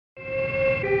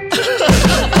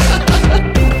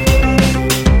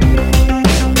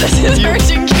This is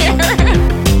Urgent Care.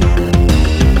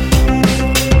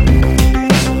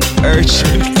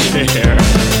 Urgent Care.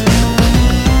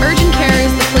 Urgent Care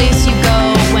is the place you go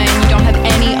when you don't have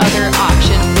any other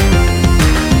option.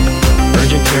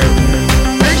 Urgent Care.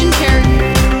 Urgent Care.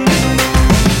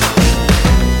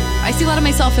 I see a lot of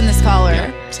myself in this caller.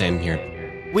 Yeah, same here.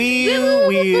 Wee-oo,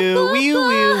 wee-oo, wee-oo,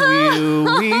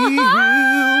 wee-oo, wee-oo, wee-oo.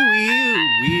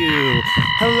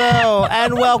 Hello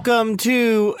and welcome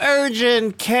to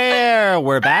Urgent Care.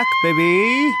 We're back,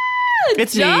 baby.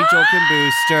 It's me, Joel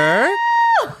Booster.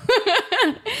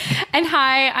 And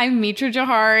hi, I'm Mitra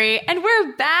Johari, and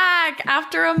we're back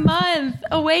after a month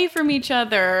away from each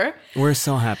other. We're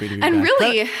so happy to be back. And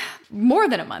really, more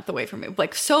than a month away from it,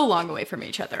 like so long away from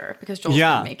each other because Joel's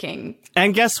been making.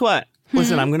 And guess what?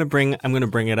 Listen, I'm gonna bring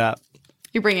it up.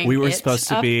 You're bringing. We were supposed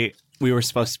to be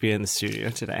in the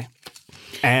studio today,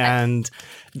 and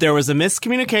there was a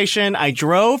miscommunication. I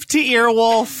drove to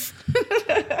Earwolf,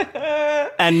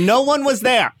 and no one was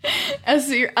there.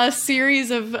 A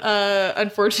series of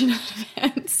unfortunate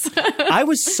events. I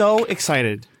was so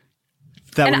excited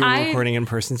that we were recording in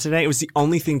person today. It was the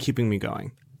only thing keeping me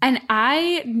going. And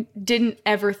I didn't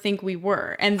ever think we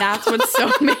were. And that's what's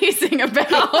so amazing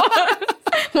about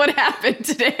what happened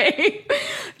today.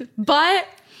 But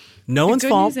no one's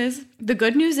fault. The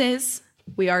good news is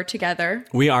we are together.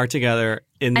 We are together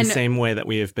in the same way that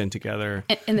we have been together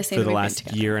in the same for the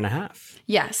last year and a half.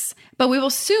 Yes. But we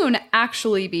will soon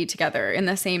actually be together in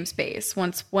the same space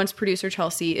once producer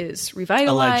Chelsea is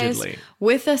revitalized. Allegedly.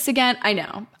 With us again. I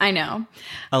know.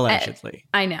 Allegedly.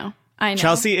 I know.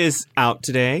 Chelsea is out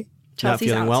today.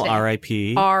 Chelsea's not feeling well.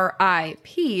 R.I.P.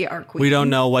 R.I.P. our queen. We don't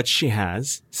know what she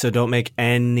has, so don't make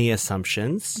any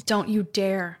assumptions. Don't you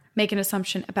dare make an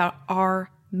assumption about our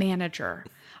manager,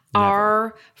 Never.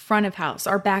 Our front of house,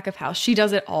 our back of house. She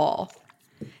does it all.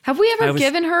 Have we ever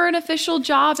given her an official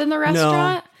job in the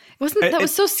restaurant? No. That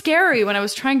was so scary when I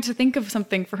was trying to think of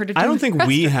something for her to do. I don't think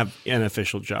we have an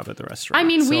official job at the restaurant. I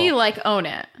mean, we own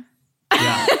it.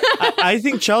 Yeah. I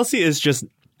think Chelsea is just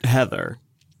Heather.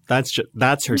 That's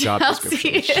her job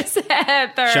description. Chelsea is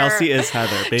Heather. Chelsea is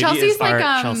Heather. Baby Chelsea's is art.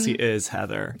 Chelsea is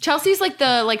Heather. Chelsea's like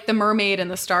the mermaid in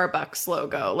the Starbucks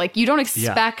logo. Like you don't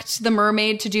expect the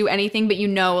mermaid to do anything, but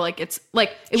it's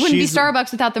like it wouldn't be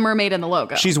Starbucks without the mermaid and the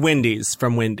logo. She's Wendy's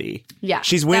from Wendy. Yeah,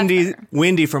 she's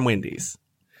Wendy from Wendy's.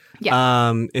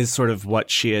 Yeah, is sort of what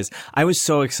she is. I was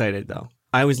so excited though.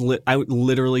 I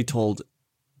literally told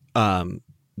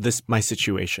my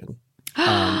situation.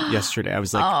 Yesterday I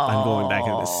was like, I'm going back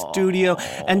in the studio.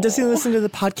 And does he listen to the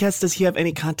podcast? Does he have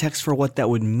any context for what that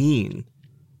would mean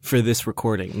for this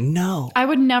recording? No. I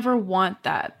would never want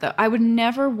that though. I would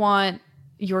never want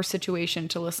your situation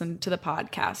to listen to the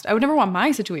podcast. I would never want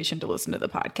my situation to listen to the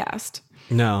podcast.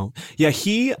 No. Yeah,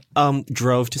 he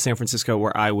drove to San Francisco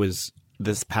where I was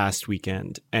this past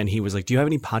weekend, and he was like, do you have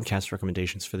any podcast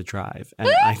recommendations for the drive? And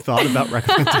I thought about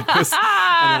recommending this, and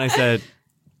then I said,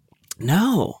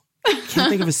 no. Can't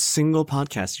think of a single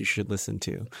podcast you should listen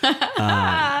to.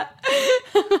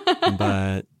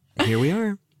 But here we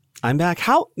are. I'm back.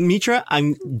 Mitra,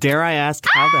 dare I ask,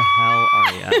 how the hell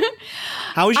are you?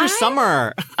 How was your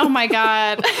summer? Oh my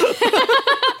God.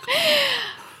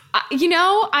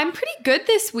 I'm pretty good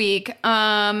this week.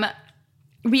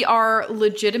 We are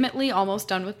legitimately almost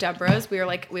done with Deborah's. We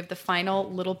have the final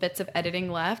little bits of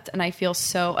editing left. And I feel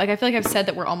like I've said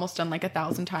that we're almost done like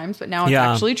 1,000 times, but now it's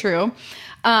actually true.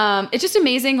 It's just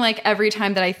amazing. Like every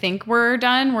time that I think we're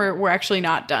done, we're actually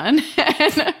not done.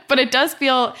 But it does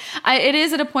feel, it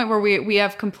is at a point where we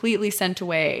have completely sent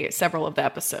away several of the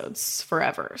episodes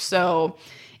forever. So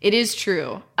it is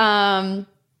true. But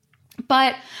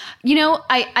I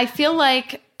feel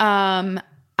like,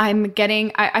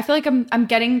 I feel like I'm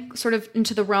getting sort of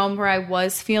into the realm where I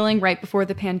was feeling right before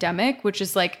the pandemic, which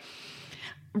is like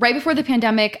right before the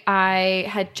pandemic, I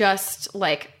had just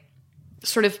like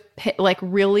sort of like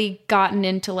really gotten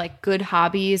into like good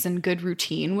hobbies and good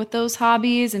routine with those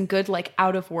hobbies and good like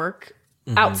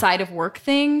outside of work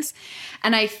things.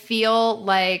 And I feel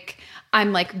like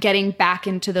I'm like getting back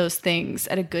into those things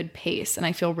at a good pace. And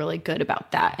I feel really good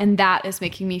about that. And that is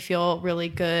making me feel really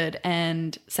good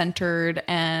and centered.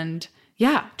 And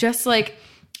yeah, just like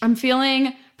I'm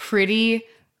feeling pretty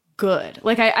good.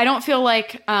 Like I don't feel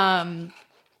like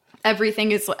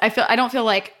everything is, I don't feel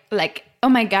like, oh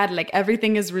my God, like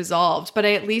everything is resolved. But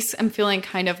I at least am feeling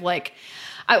kind of like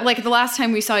the last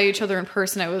time we saw each other in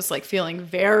person, I was like feeling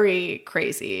very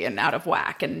crazy and out of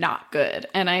whack and not good.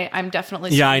 And I'm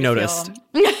definitely I noticed.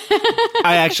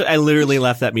 I literally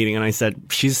left that meeting and I said,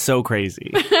 she's so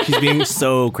crazy. She's being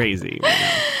so crazy right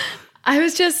now. I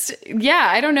was just,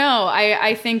 I don't know.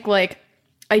 I think like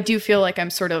I do feel like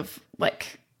I'm sort of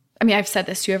like, I mean, I've said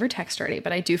this to you over text already,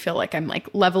 but I do feel like I'm like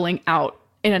leveling out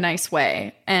in a nice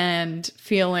way and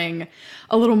feeling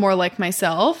a little more like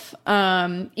myself.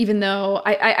 Even though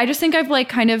I just think I've like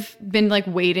kind of been like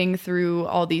wading through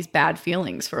all these bad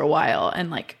feelings for a while and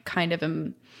like kind of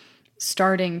am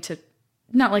starting to,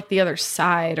 not like the other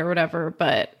side or whatever,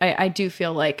 but I do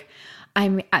feel like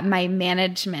my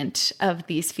management of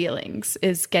these feelings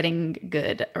is getting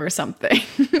good or something.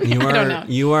 I don't know.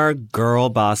 You are girl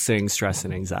bossing stress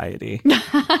and anxiety.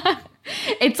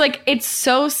 It's like, it's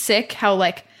so sick how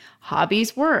like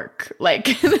hobbies work, like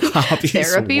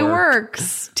therapy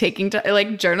works, like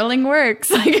journaling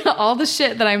works, like all the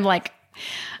shit that I'm like,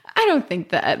 I don't think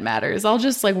that matters. I'll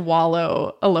just like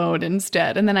wallow alone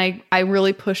instead. And then I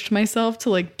really pushed myself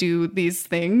to like do these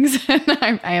things and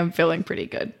I am feeling pretty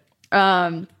good.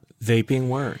 Vaping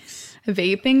works.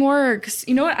 Vaping works.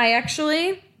 You know what? I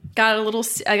actually got a little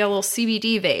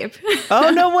CBD vape. Oh,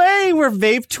 no way. We're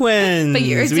vape twins. But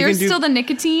yours still the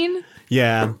nicotine?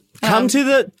 Yeah. Come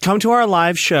to our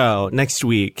live show next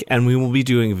week, and we will be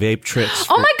doing vape trips.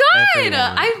 Oh my god! Everyone.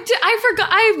 I forgot.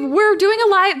 We're doing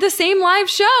the same live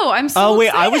show. I'm so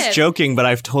excited. I was joking, but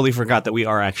I've totally forgot that we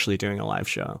are actually doing a live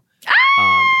show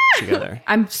together.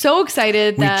 I'm so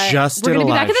excited that we're going to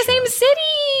be back in the same city.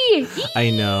 I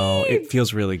know. It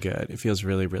feels really good. It feels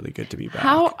really, really good to be back.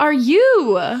 How are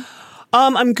you?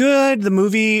 I'm good. The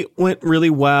movie went really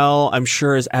well. I'm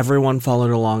sure as everyone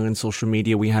followed along on social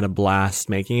media, we had a blast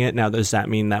making it. Now, does that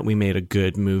mean that we made a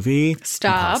good movie?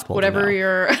 Stop. Whatever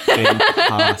you're...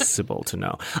 Impossible to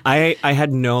know. I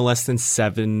had no less than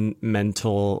 7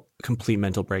 complete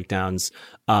mental breakdowns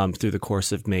through the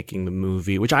course of making the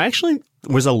movie, which I actually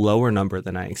was a lower number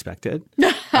than I expected. So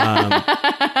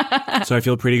I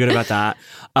feel pretty good about that.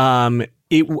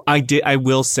 I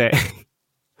will say...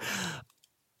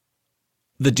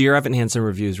 The Dear Evan Hansen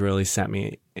reviews really sent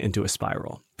me into a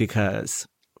spiral because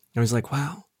I was like,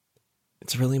 wow,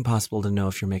 it's really impossible to know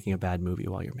if you're making a bad movie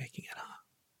while you're making it, huh?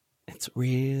 It's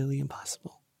really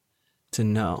impossible to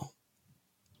know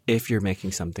if you're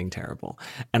making something terrible.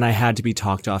 And I had to be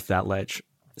talked off that ledge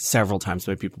several times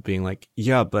by people being like,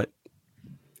 yeah, but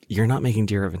you're not making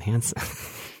Dear Evan Hansen.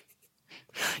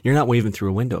 You're not waving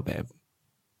through a window, babe.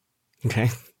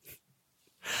 Okay?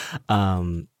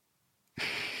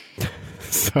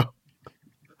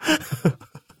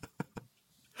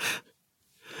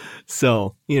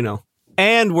 So, you know,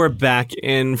 and we're back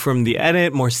in from the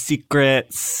edit, more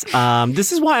secrets.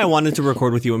 This is why I wanted to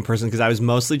record with you in person, because I was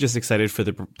mostly just excited for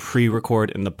the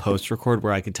pre-record and the post-record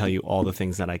where I could tell you all the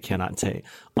things that I cannot say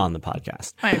on the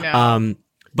podcast. I know.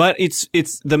 But it's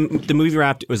the movie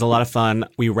wrapped. It was a lot of fun.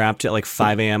 We wrapped at like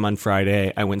 5 a.m. on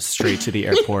Friday. I went straight to the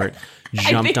airport,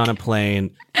 jumped on a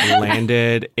plane,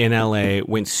 landed in LA,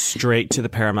 went straight to the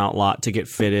Paramount lot to get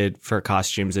fitted for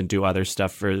costumes and do other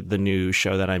stuff for the new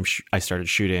show that I started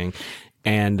shooting,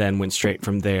 and then went straight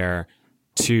from there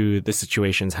to the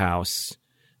Situation's house.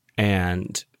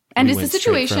 And is the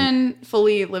Situation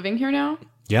fully living here now?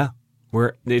 Yeah.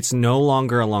 It's no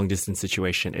longer a long distance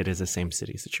situation. It is a same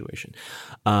city situation.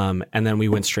 And then we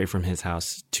went straight from his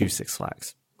house to Six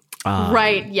Flags.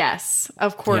 Right. Yes.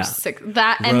 Of course. Yeah.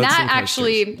 That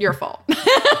actually your fault.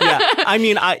 Yeah. I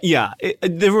mean,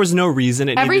 there was no reason.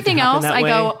 Everything else, I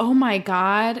go, oh my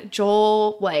God,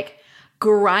 Joel, like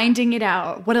grinding it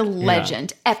out. What a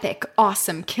legend. Yeah. Epic.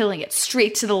 Awesome. Killing it.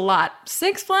 Straight to the lot.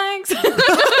 Six Flags.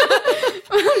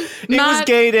 It was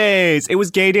gay days. It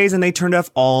was gay days, and they turned off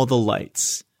all the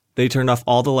lights. They turned off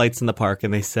all the lights in the park,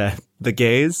 and they said, the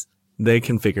gays, they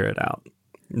can figure it out.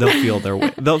 They'll feel their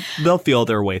way. They'll feel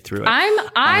their way through it.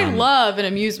 I love an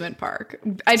amusement park.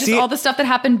 All the stuff that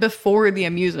happened before the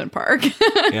amusement park.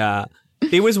 Yeah.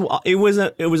 It was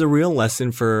a real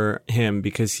lesson for him,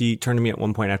 because he turned to me at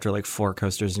one point after like 4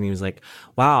 coasters and he was like,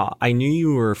 wow, I knew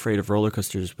you were afraid of roller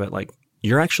coasters, but like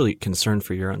you're actually concerned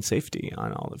for your own safety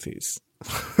on all of these.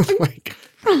 Like,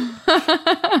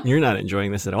 you're not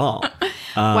enjoying this at all.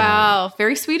 Wow.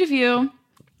 Very sweet of you.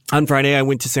 On Friday, I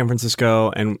went to San Francisco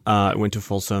and went to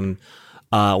Folsom,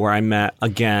 where I met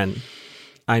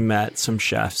some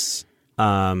chefs.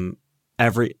 I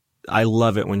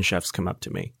love it when chefs come up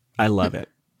to me. I love it.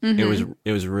 Mm-hmm.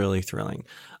 It was really thrilling.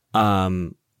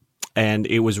 And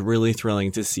it was really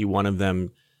thrilling to see one of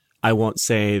them, I won't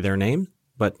say their name,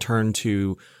 but turn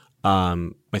to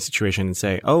my situation and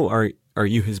say, oh, are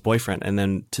you his boyfriend? And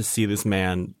then to see this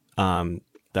man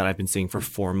that I've been seeing for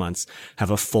 4 months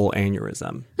have a full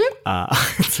aneurysm.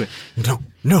 It's like,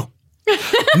 no.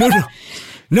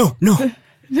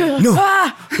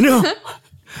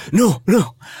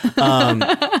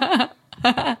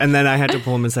 And then I had to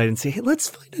pull him aside and say, hey, let's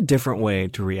find a different way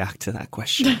to react to that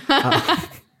question. Let's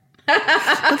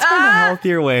find a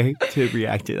healthier way to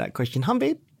react to that question. Huh,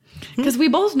 babe? Because we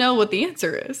both know what the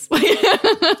answer is.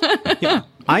 Yeah,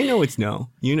 I know it's no.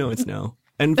 You know it's no.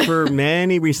 And for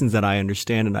many reasons that I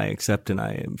understand and I accept and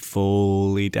I am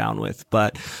fully down with.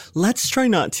 But let's try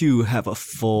not to have a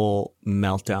full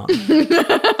meltdown.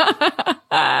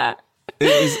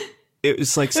 It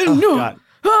was like, oh, No. God.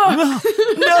 No.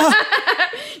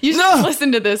 You should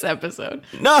listen to this episode.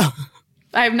 No.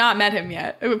 I have not met him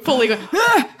yet. I would fully go.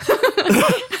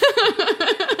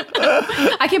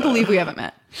 I can't believe we haven't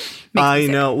met. I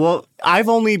know. Well, I've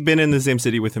only been in the same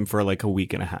city with him for like a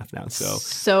week and a half now.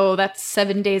 So that's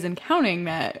 7 days and counting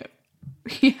that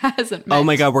he hasn't met. Oh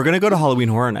my God, we're gonna go to Halloween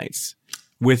Horror Nights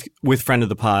with friend of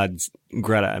the pods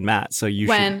Greta and Matt. So you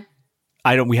when?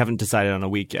 should. We haven't decided on a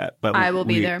week yet, but I will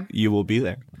be there. You will be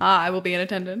there. I will be in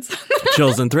attendance.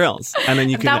 Chills and thrills, and then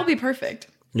you can. That will be perfect.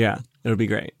 Yeah, it'll be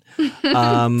great. So you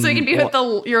can be with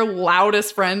your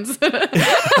loudest friends.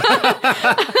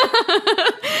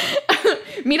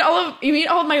 You meet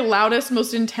all of my loudest,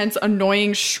 most intense,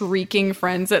 annoying, shrieking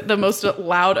friends at the most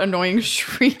loud, annoying,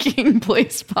 shrieking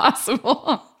place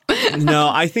possible. No,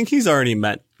 I think he's already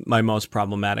met my most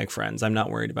problematic friends. I'm not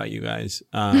worried about you guys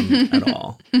at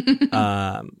all.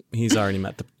 He's already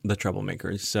met the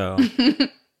troublemakers, so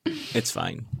it's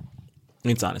fine.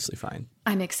 It's honestly fine.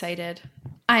 I'm excited.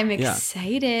 I'm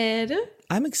excited.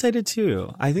 I'm excited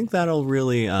too. I think that'll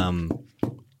really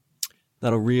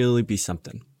be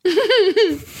something.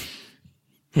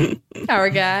 Our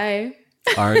guy.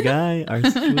 Our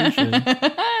situation.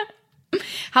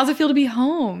 How's it feel to be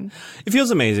home? It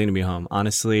feels amazing to be home.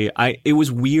 Honestly, it was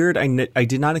weird. I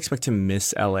did not expect to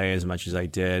miss LA as much as I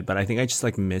did, but I think I just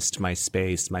like missed my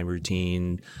space, my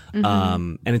routine.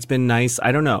 And it's been nice.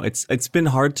 I don't know. It's been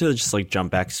hard to just like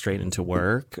jump back straight into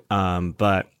work.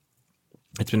 But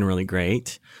it's been really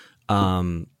great.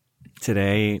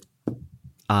 Today,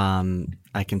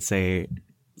 I can say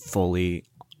fully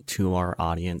to our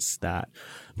audience that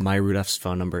Maya Rudolph's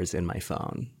phone number is in my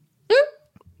phone.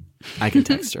 I can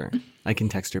text her. I can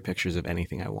text her pictures of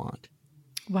anything I want.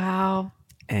 Wow.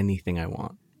 Anything I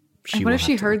want. And what if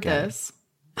she heard this?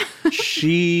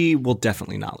 She will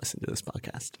definitely not listen to this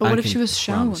podcast. But what if she was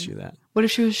shown? I promise you that. What if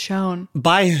she was shown?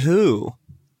 By who?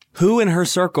 Who in her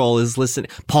circle is listening?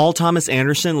 Paul Thomas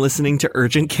Anderson listening to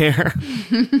Urgent Care?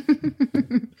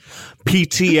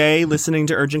 PTA listening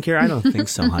to Urgent Care? I don't think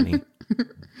so, honey.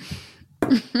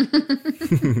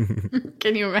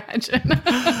 Can you imagine?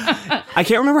 I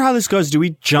can't remember how this goes. Do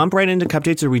we jump right into cup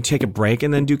dates or we take a break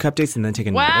and then do cup dates and then take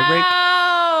another break?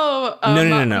 Wow!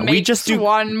 No. We just do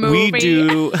one movie.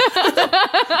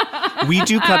 We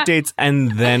do cup dates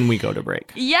and then we go to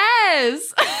break.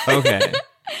 Yes. Okay.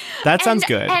 That sounds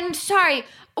good. And sorry,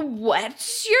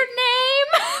 what's your name?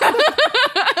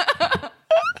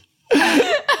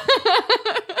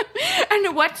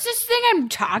 And what's this thing I'm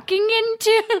talking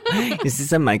into? Is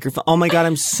this a microphone? Oh my God,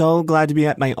 I'm so glad to be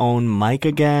at my own mic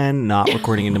again, not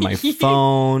recording into my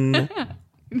phone.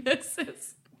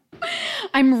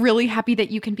 I'm really happy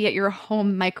that you can be at your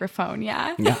home microphone,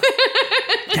 yeah? Yeah.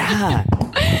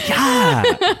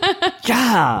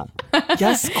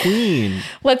 Yes, queen.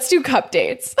 Let's do cup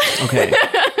dates. Okay.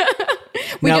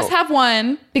 We just have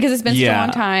one because it's been such a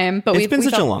long time. But it's been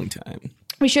such a long time.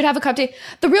 We should have a cup date.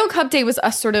 The real cup date was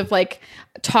us sort of like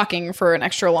talking for an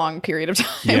extra long period of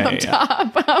time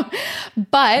top.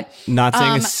 But not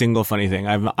saying a single funny thing.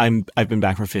 I've been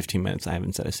back for 15 minutes. I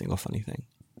haven't said a single funny thing.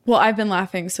 Well, I've been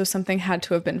laughing, so something had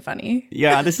to have been funny.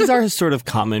 Yeah, this is our sort of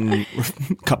common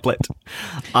couplet.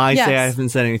 I say I haven't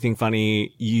said anything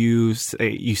funny. You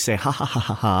say ha ha ha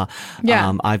ha ha.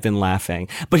 Yeah. I've been laughing.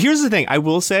 But here's the thing. I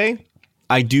will say,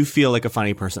 I do feel like a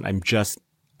funny person. I'm just.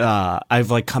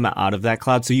 I've like come out of that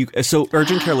cloud. So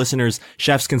Urgent Care listeners,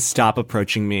 chefs can stop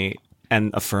approaching me and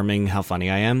affirming how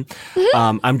funny I am.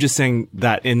 I'm just saying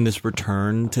that in this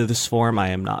return to this form, I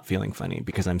am not feeling funny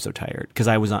because I'm so tired. Because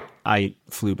I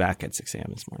flew back at 6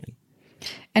 a.m. this morning.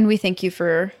 And we thank you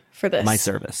for this. My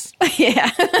service.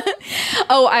 Yeah.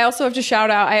 Oh, I also have to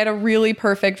shout out. I had a really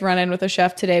perfect run-in with a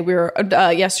chef today.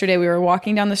 Yesterday we were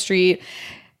walking down the street.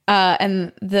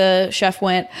 And the chef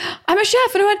went, I'm a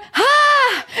chef. And I went,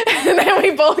 ha! And then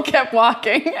we both kept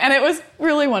walking. And it was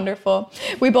really wonderful.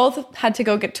 We both had to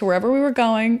go get to wherever we were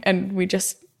going. And we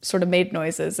just sort of made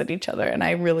noises at each other. And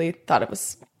I really thought it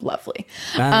was lovely.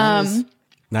 That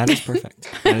is perfect.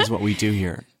 That is what we do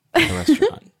here at the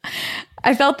restaurant.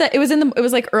 I felt that it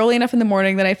was like early enough in the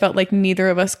morning that I felt like neither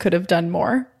of us could have done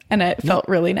more. and it felt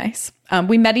really nice.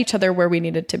 We met each other where we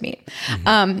needed to meet.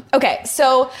 Okay,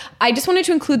 so I just wanted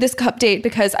to include this cup date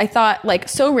because I thought, like,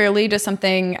 so rarely does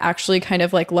something actually kind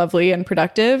of like lovely and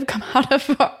productive come out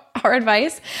of our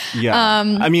advice. Yeah.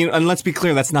 I mean, and let's be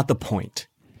clear, that's not the point.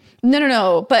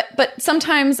 No. But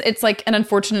sometimes it's like an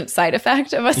unfortunate side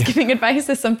effect of us giving advice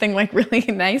if something like really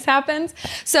nice happens.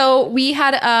 So we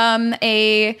had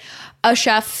a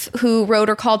chef who wrote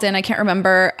or called in, I can't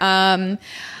remember.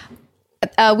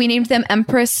 We named them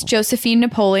Empress Josephine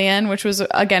Napoleon, which was,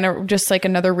 again, just like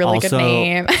another really good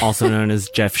name. Also known as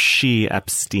Jeff Shee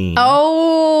Epstein.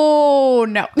 Oh,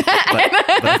 no.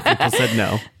 but people said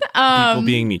no. People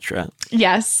being Mitra.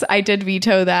 Yes, I did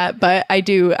veto that, but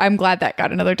I'm glad that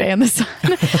got another day in the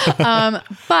sun.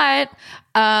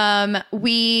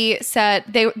 We said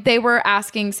they were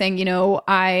asking, saying, you know,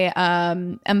 I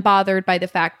am bothered by the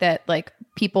fact that like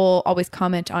people always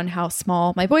comment on how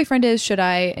small my boyfriend is. Should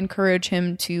I encourage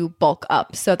him to bulk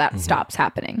up so that stops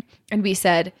happening? And we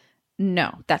said,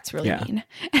 no, that's really mean.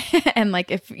 And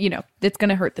like, if, you know, it's going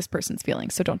to hurt this person's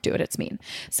feelings, so don't do it. It's mean.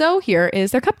 So here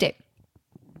is their cup date.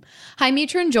 Hi,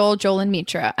 Mitra and Joel and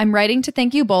Mitra. I'm writing to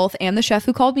thank you both and the chef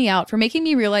who called me out for making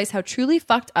me realize how truly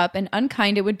fucked up and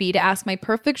unkind it would be to ask my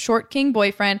perfect short king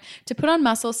boyfriend to put on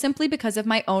muscle simply because of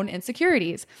my own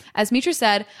insecurities. As Mitra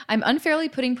said, I'm unfairly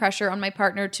putting pressure on my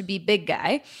partner to be big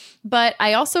guy, but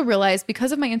I also realized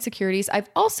because of my insecurities, I've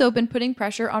also been putting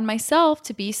pressure on myself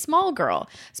to be small girl,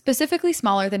 specifically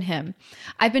smaller than him.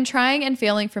 I've been trying and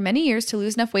failing for many years to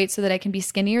lose enough weight so that I can be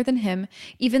skinnier than him,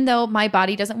 even though my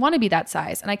body doesn't want to be that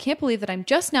size. And I can't believe that I'm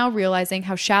just now realizing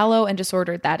how shallow and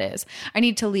disordered that is. I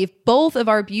need to leave both of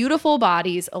our beautiful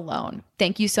bodies alone.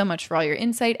 Thank you so much for all your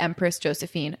insight, Empress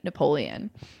Josephine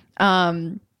Napoleon.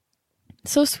 So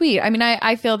sweet. I mean,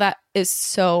 I feel that is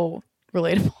so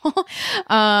relatable.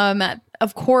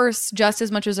 Of course, just as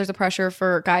much as there's a pressure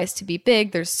for guys to be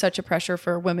big, there's such a pressure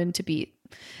for women to be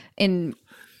in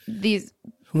these.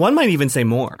 One might even say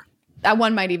more.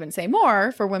 One might even say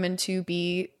more for women to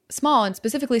be small, and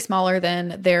specifically smaller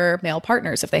than their male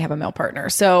partners if they have a male partner.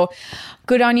 So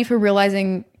good on you for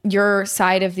realizing your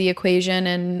side of the equation,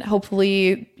 and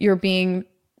hopefully you're being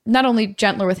not only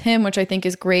gentler with him, which I think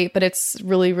is great, but it's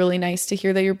really, really nice to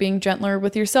hear that you're being gentler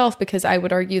with yourself, because I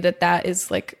would argue that that is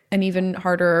like an even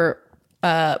harder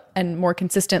and more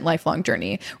consistent lifelong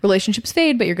journey. Relationships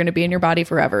fade, but you're going to be in your body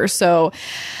forever. So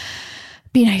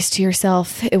be nice to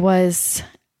yourself. It was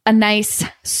a nice,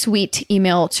 sweet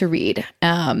email to read.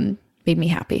 Made me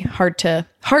happy. Hard to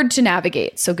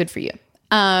navigate. So good for you.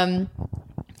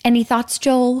 Any thoughts,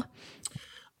 Joel?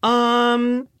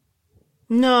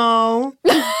 No.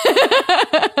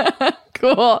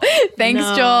 Cool. Thanks,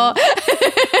 Joel.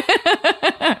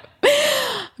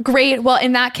 Great. Well,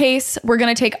 in that case, we're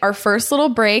going to take our first little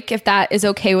break, if that is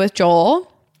okay with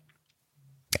Joel.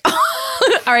 All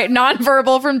right.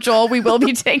 Nonverbal from Joel. We will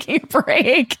be taking a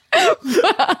break.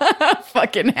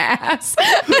 Fucking ass.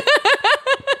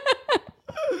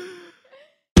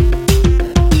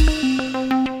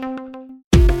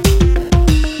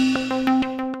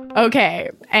 Okay.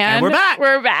 And we're back.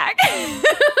 We're back.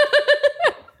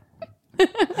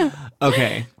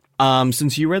 Okay.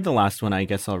 Since you read the last one, I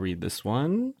guess I'll read this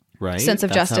one, right? Sense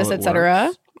of justice,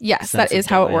 etc. Yes, that is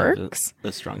how it works.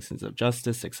 The strong sense of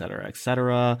justice, etc.,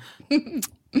 etc.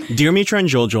 Dear Mitra and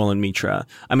Joel and Mitra,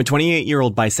 I'm a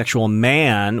 28-year-old bisexual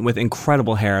man with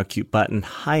incredible hair, a cute butt, and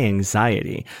high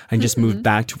anxiety. I just moved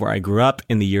back to where I grew up.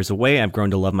 In the years away, I've grown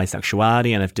to love my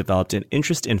sexuality, and I've developed an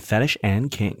interest in fetish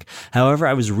and kink. However,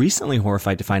 I was recently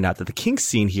horrified to find out that the kink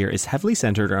scene here is heavily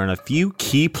centered around a few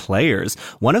key players,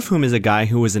 one of whom is a guy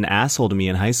who was an asshole to me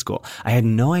in high school. I had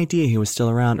no idea he was still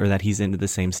around, or that he's into the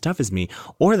same stuff as me,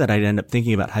 or that I'd end up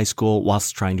thinking about high school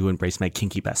whilst trying to embrace my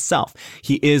kinky best self.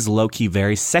 He is low-key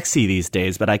very sexy these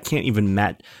days, but I can't even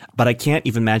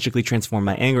magically transform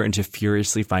my anger into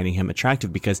furiously finding him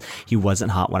attractive because he wasn't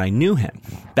hot when I knew him.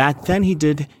 Back then, he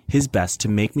did his best to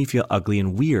make me feel ugly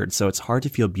and weird, so it's hard to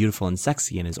feel beautiful and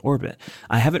sexy in his orbit.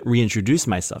 I haven't reintroduced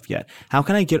myself yet. How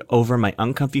can I get over my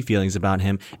uncomfy feelings about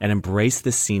him and embrace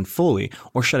this scene fully,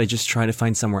 or should I just try to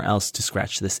find somewhere else to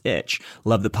scratch this itch?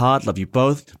 Love the pod, love you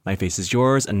both. My face is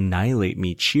yours. Annihilate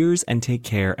me. Cheers and take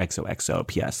care. XOXO.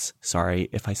 P.S. Sorry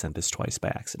if I sent this twice by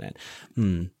accident.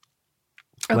 Okay.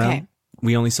 Well,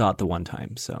 we only saw it the one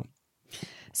time, so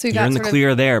you you're in the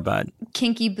clear there, bud.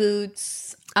 Kinky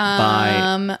boots.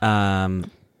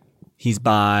 He's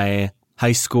by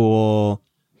high school,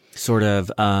 sort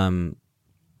of. High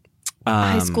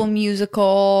School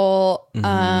Musical.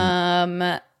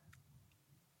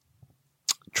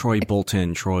 Troy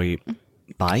Bolton. Troy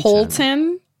Bolton.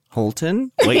 Holton.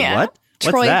 Holton. Wait, Yeah. what?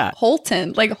 What's Troy that?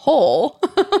 Holton, like hole.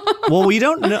 Well, we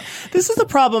don't know. This is the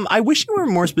problem. I wish you were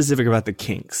more specific about the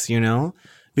kinks,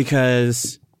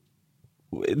 because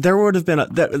there would have been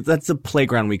that's a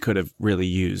playground we could have really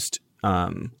used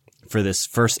for this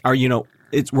first.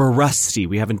 We're rusty.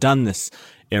 We haven't done this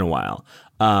in a while.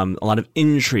 A lot of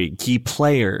intrigue, key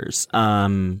players.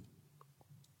 So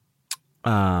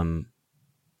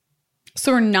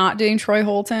we're not doing Troy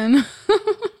Holton.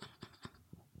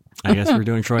 I guess we're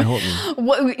doing Troy Holton.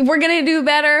 We're gonna do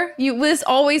better. This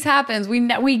always happens.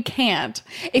 We can't.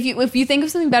 If you think of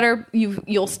something better,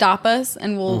 you'll stop us,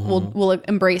 and we'll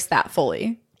embrace that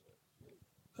fully.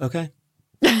 Okay.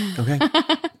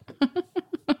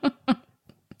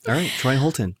 All right, Troy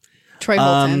Holton. Troy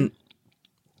Holton.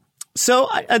 So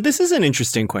this is an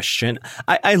interesting question.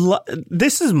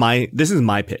 This is my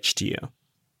pitch to you,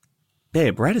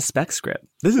 babe. Write a spec script.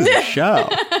 This is a show.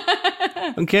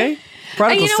 Okay.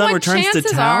 Prodigal Son returns to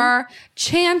town.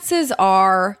 Chances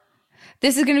are,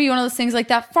 this is going to be one of those things like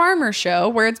that Farmer show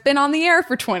where it's been on the air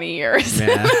for 20 years.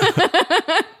 Yeah.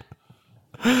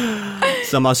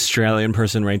 Some Australian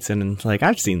person writes in and is like,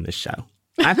 I've seen this show.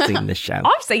 I've seen this show.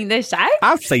 I've seen this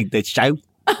show.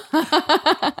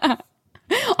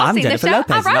 I'm Jennifer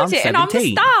Lopez, I wrote it, and I'm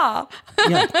the star.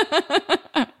 Yeah.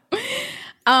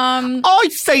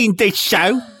 I've seen this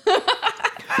show.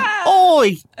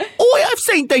 Oi, I've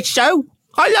seen this show.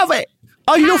 I love it.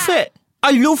 I love it.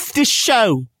 I love this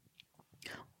show.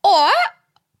 All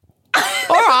right,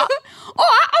 I've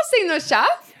seen this show.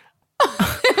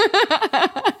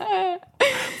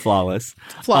 Flawless.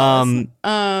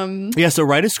 Yeah, so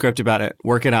write a script about it.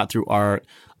 Work it out through art.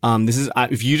 This is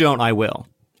if you don't, I will.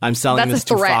 I'm selling this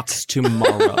to Fox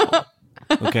tomorrow.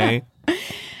 Okay.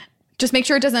 Just make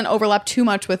sure it doesn't overlap too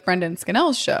much with Brendan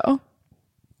Scannell's show.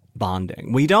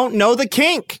 Bonding. We don't know the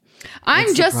kink.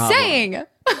 I'm just saying.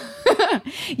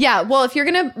 Yeah, well, if you're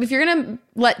gonna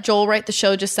let Joel write the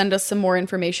show, just send us some more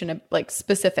information, like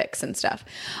specifics and stuff.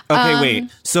 Okay, wait.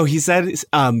 So he said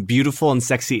beautiful and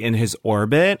sexy in his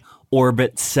orbit.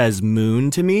 Orbit says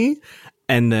moon to me.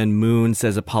 And then moon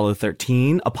says Apollo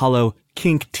 13. Apollo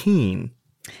kink teen.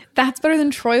 That's better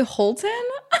than Troy Holton?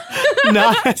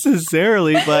 Not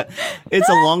necessarily, but it's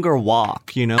a longer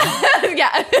walk, Yeah.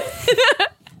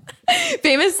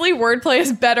 Famously, wordplay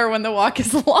is better when the walk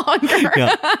is longer.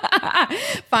 Yeah.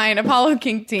 Fine, Apollo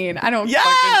Kink Teen. I don't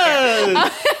fucking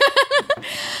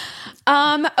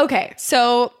care. Okay,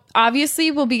 so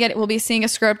obviously we'll be seeing a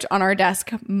script on our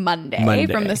desk Monday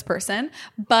from this person.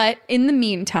 But in the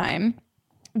meantime,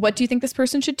 what do you think this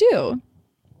person should do?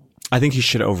 I think you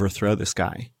should overthrow this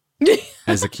guy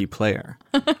as a key player.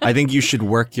 I think you should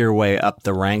work your way up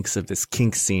the ranks of this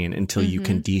kink scene until you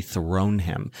can dethrone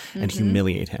him and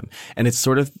humiliate him. And it's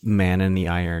sort of Man in the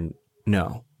Iron.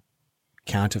 No.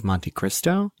 Count of Monte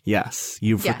Cristo? Yes.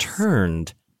 You've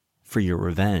returned for your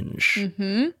revenge.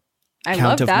 Mm-hmm.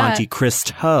 Count of Monte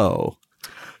Cristo.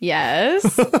 Yes.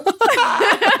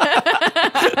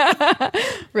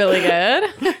 Really good.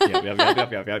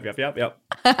 Yep.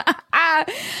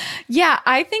 Yeah,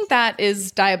 I think that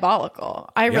is diabolical.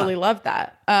 I really love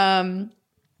that. I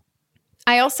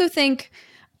also think,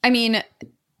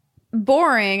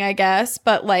 boring, I guess,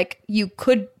 but like you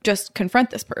could just confront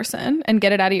this person and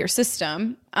get it out of your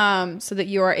system so that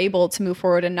you are able to move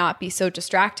forward and not be so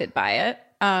distracted by it.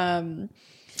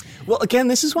 Well, again,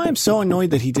 this is why I'm so annoyed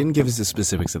that he didn't give us the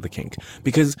specifics of the kink.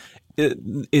 Because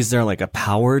is there like a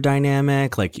power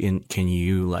dynamic? Like, can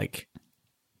you like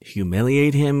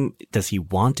humiliate him? Does he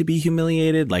want to be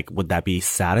humiliated? Like, would that be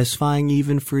satisfying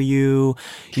even for you?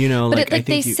 But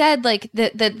they said like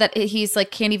that he's like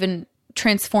can't even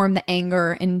transform the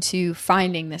anger into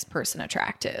finding this person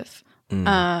attractive.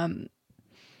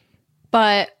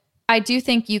 But I do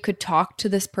think you could talk to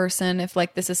this person if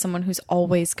like this is someone who's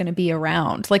always going to be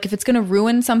around. Like if it's going to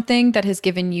ruin something that has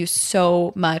given you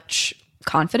so much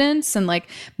confidence and like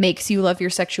makes you love your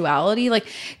sexuality, like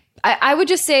I would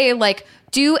just say like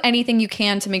do anything you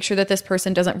can to make sure that this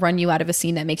person doesn't run you out of a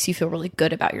scene that makes you feel really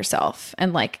good about yourself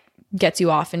and like gets you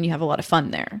off and you have a lot of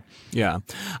fun there. Yeah.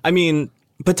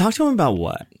 But talk to him about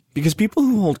what? Because people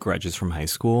who hold grudges from high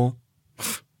school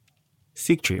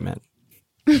seek treatment.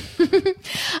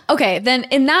 Okay, then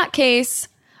in that case,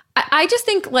 I just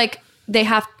think like they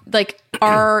have like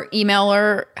our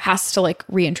emailer has to like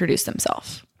reintroduce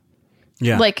themselves.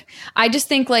 Yeah. Like I just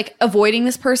think like avoiding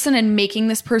this person and making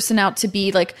this person out to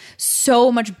be like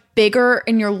so much bigger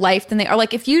in your life than they are.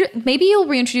 Like if maybe you'll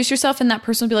reintroduce yourself and that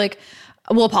person will be like,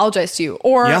 will apologize to you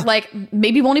or like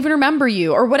maybe won't even remember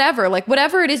you or whatever, like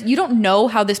whatever it is, you don't know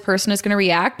how this person is going to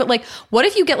react. But like, what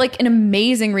if you get like an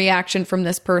amazing reaction from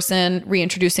this person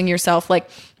reintroducing yourself? Like,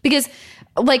 because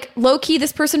like low key,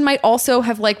 this person might also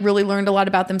have like really learned a lot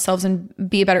about themselves and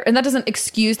be better. And that doesn't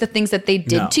excuse the things that they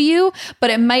did to you, but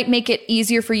it might make it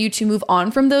easier for you to move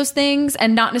on from those things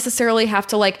and not necessarily have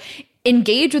to like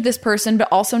engage with this person, but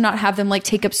also not have them like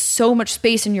take up so much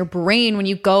space in your brain when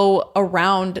you go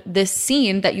around this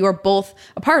scene that you are both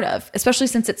a part of, especially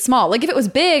since it's small. Like if it was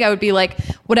big, I would be like,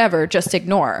 whatever, just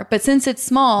ignore. But since it's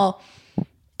small,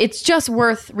 it's just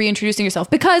worth reintroducing yourself,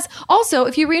 because also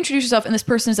if you reintroduce yourself and this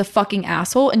person is a fucking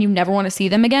asshole and you never want to see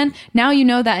them again, now you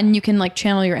know that and you can like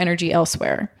channel your energy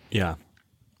elsewhere. Yeah.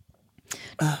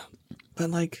 But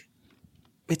like,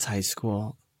 it's high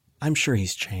school. I'm sure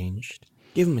he's changed.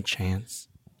 Give him a chance.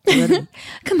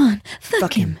 Come on,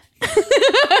 fuck him.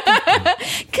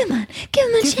 Come on, give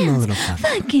him a chance. Him a little fuck.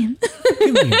 Fuck him.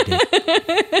 Give him your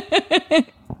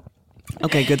dick.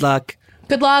 Okay, good luck.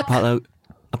 Good luck.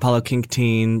 Apollo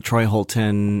King-Teen, Troy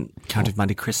Holton, Count of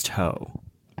Monte Cristo.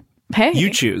 Hey. You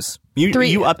choose. You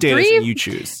update us and you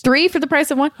choose. 3 for the price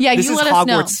of 1? Yeah, this you let us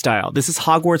know. This is Hogwarts style. This is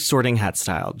Hogwarts Sorting Hat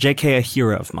style. JK, a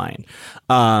hero of mine.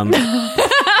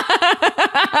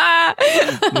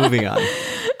 Moving on.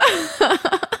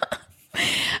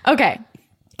 Okay.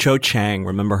 Cho Chang,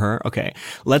 remember her? Okay.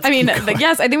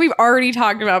 Yes, I think we've already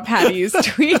talked about Patty's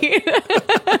tweet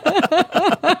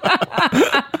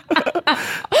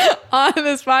on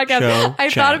this podcast. I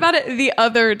thought about it the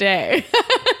other day.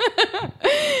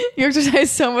 You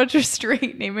exercise so much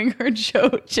restraint naming her Cho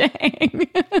Chang.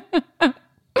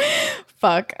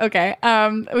 Fuck. Okay.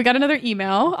 We got another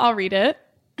email. I'll read it.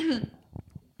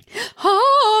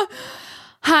 Oh.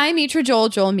 Hi, Mitra,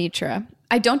 Joel, Mitra.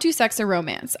 I don't do sex or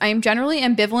romance. I am generally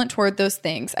ambivalent toward those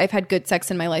things. I've had good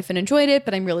sex in my life and enjoyed it,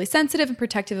 but I'm really sensitive and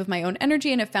protective of my own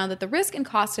energy and have found that the risk and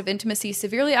cost of intimacy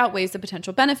severely outweighs the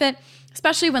potential benefit,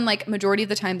 especially when like majority of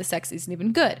the time the sex isn't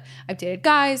even good. I've dated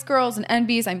guys, girls, and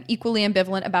NBs. I'm equally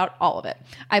ambivalent about all of it.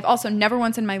 I've also never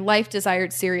once in my life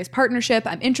desired serious partnership.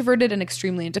 I'm introverted and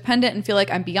extremely independent and feel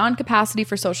like I'm beyond capacity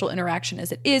for social interaction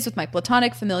as it is with my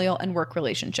platonic, familial, and work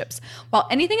relationships. While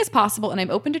anything is possible and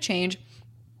I'm open to change,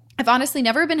 I've honestly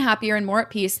never been happier and more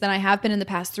at peace than I have been in the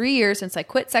past 3 years since I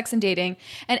quit sex and dating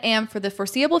and am, for the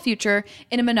foreseeable future,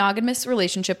 in a monogamous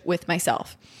relationship with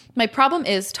myself. My problem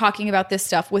is talking about this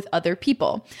stuff with other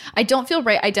people. I don't feel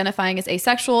right identifying as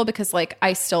asexual because like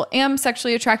I still am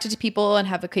sexually attracted to people and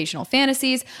have occasional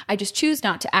fantasies. I just choose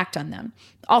not to act on them.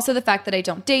 Also, the fact that I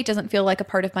don't date doesn't feel like a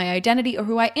part of my identity or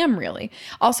who I am really.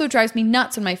 Also drives me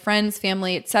nuts when my friends,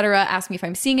 family, etc. ask me if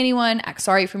I'm seeing anyone, act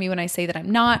sorry for me when I say that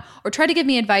I'm not, or try to give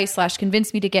me advice /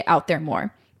 convince me to get out there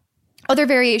more. Other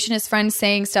variation is friends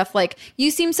saying stuff like,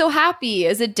 you seem so happy,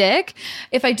 is it dick?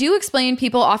 If I do explain,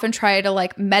 people often try to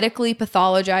like medically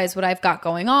pathologize what I've got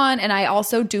going on, and I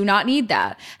also do not need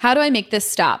that. How do I make this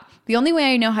stop? The only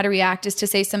way I know how to react is to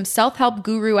say some self-help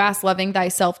guru-ass loving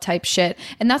thyself type shit,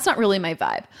 and that's not really my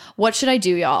vibe. What should I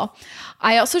do, y'all?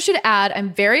 I also should add,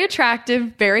 I'm very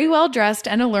attractive, very well-dressed,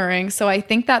 and alluring, so I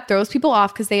think that throws people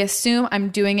off because they assume I'm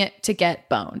doing it to get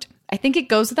boned. I think it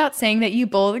goes without saying that you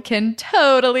both can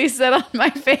totally sit on my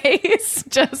face.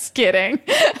 Just kidding.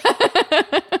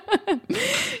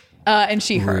 And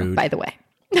she, her, Rude. by the way.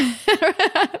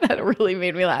 That really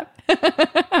made me laugh.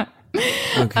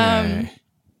 Okay.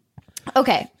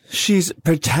 Okay. She's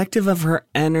protective of her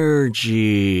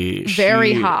energy.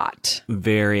 Very hot.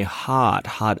 Very hot.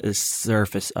 Hot as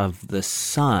surface of the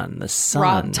sun. The sun.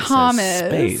 Rob Thomas.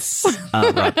 Space.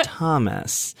 Rob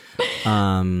Thomas.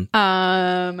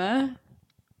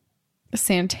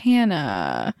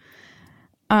 Santana.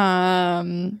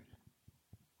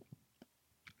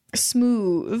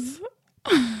 Smooth.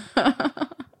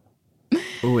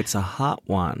 Ooh, it's a hot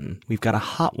one. We've got a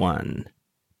hot one.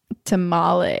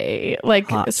 Tamale, like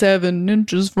Hot. 7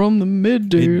 inches from the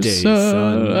midday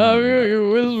sun. I hear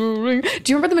you whispering.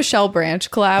 Do you remember the Michelle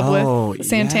Branch collab with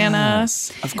Santana?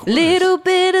 Yes, of course. Little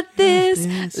bit of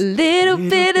this, little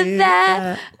bit of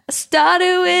that.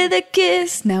 Started with a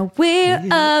kiss, now we're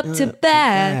up to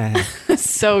bat.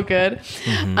 So good.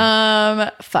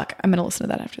 Fuck, I'm gonna listen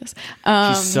to that after this.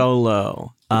 She's so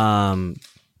low.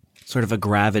 Sort of a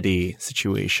gravity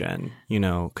situation, you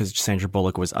know, because Sandra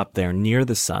Bullock was up there near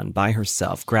the sun by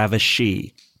herself.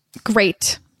 Gravishi.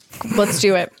 Great. Let's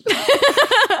do it.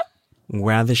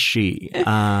 Gravishi.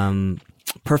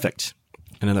 Perfect.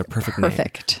 Another perfect name.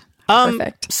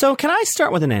 Perfect. So can I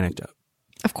start with an anecdote?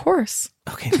 Of course.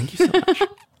 Okay, thank you so much.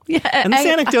 Yeah. And this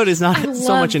anecdote is not I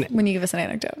so much love when you give us an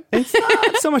anecdote. It's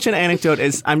not so much an anecdote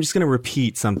as I'm just going to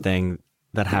repeat something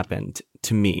that happened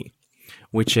to me,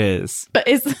 which is... But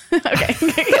is... Okay.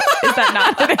 Is that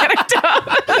not an anecdote?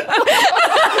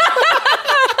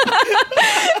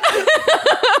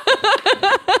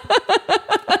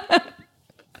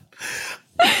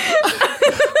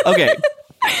 Okay.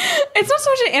 It's not so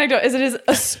much an anecdote as it is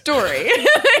a story.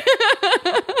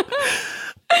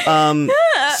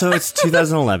 So it's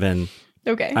 2011.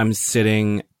 Okay. I'm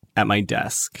sitting at my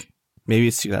desk. Maybe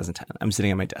it's 2010. I'm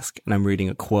sitting at my desk and I'm reading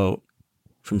a quote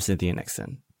from Cynthia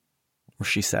Nixon where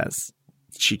she says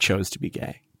she chose to be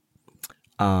gay.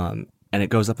 And it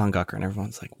goes up on Gawker and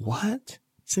everyone's like, what?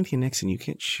 Cynthia Nixon, you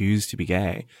can't choose to be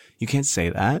gay. You can't say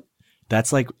that.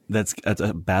 That's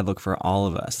a bad look for all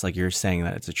of us. Like, you're saying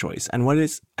that it's a choice. And what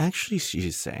is actually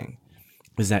she's saying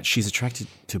is that she's attracted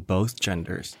to both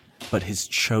genders, but has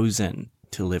chosen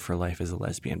to live her life as a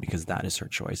lesbian because that is her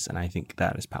choice. And I think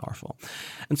that is powerful.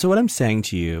 And so what I'm saying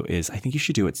to you is I think you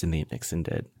should do what Cynthia Nixon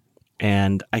did.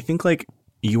 And I think, like,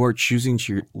 you are choosing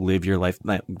to live your life.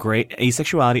 Like, great.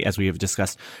 Asexuality, as we have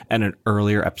discussed in an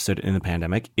earlier episode in the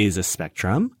pandemic, is a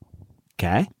spectrum.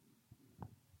 Okay.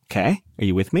 Okay. Are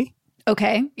you with me?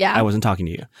 Okay. Yeah. I wasn't talking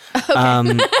to you.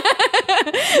 Okay.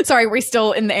 Sorry, we're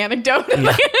still in the anecdote.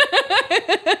 Yeah.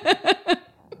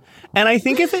 And I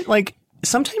think if it, like,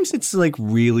 sometimes it's, like,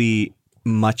 really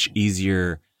much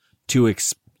easier to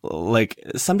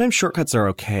sometimes shortcuts are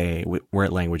okay where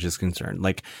language is concerned.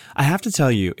 Like, I have to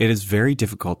tell you, it is very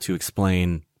difficult to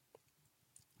explain,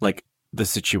 like, the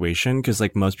situation, because,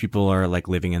 like, most people are, like,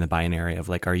 living in the binary of,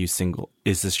 like, are you single?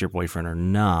 Is this your boyfriend or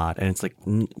not? And it's like,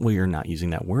 well, you're not using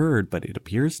that word, but it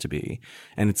appears to be.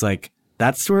 And it's like,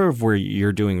 that's sort of where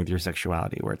you're doing with your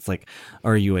sexuality, where it's like,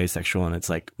 are you asexual? And it's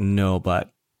like, no, but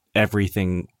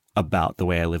everything about the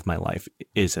way I live my life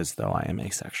is as though I am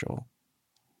asexual.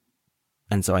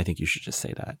 And so I think you should just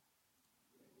say that.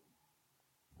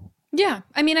 Yeah.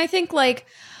 I mean, I think, like,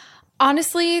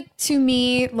 honestly, to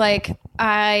me, like,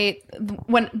 you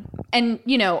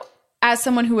know, as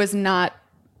someone who has not,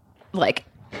 like,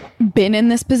 been in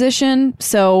this position,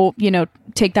 so, you know,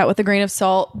 take that with a grain of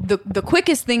salt. The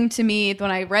quickest thing to me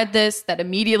when I read this that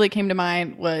immediately came to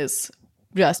mind was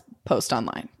just post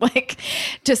online. Like,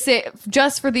 just say,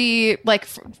 just for the, like,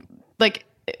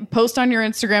 post on your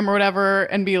Instagram or whatever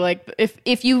and be like,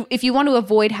 if you want to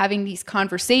avoid having these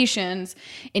conversations,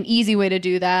 an easy way to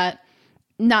do that,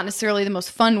 not necessarily the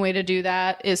most fun way to do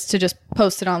that, is to just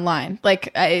post it online.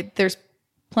 Like, there's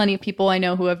plenty of people I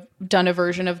know who have done a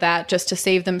version of that just to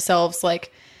save themselves,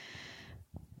 like,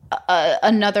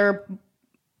 another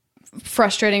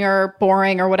frustrating or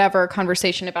boring or whatever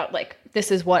conversation about, like,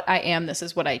 this is what I am, this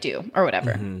is what I do, or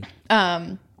whatever.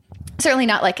 Mm-hmm. Certainly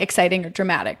not, like, exciting or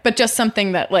dramatic, but just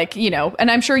something that, like, you know, and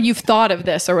I'm sure you've thought of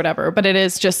this or whatever, but it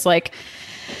is just like,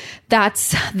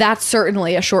 that's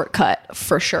certainly a shortcut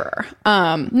for sure.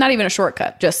 Not even a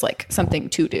shortcut, just, like, something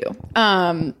to do.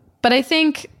 But I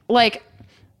think, like,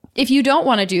 if you don't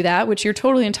want to do that, which you're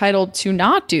totally entitled to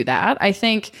not do that, I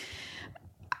think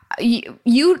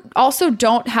you also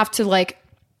don't have to, like,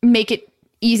 make it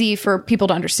easy for people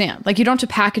to understand. Like, you don't have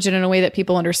to package it in a way that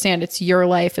people understand. It's your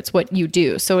life. It's what you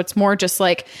do. So it's more just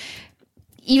like,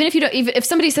 even if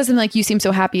somebody says something like, you seem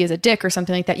so happy as a dick or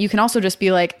something like that, you can also just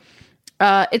be like,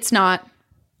 it's not.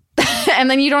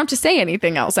 And then you don't have to say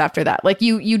anything else after that. Like,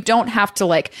 you don't have to,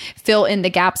 like, fill in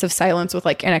the gaps of silence with,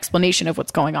 like, an explanation of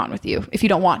what's going on with you if you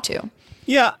don't want to.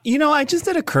 Yeah. You know, I just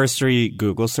did a cursory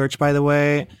Google search, by the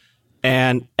way,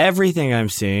 and everything I'm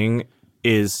seeing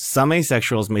is some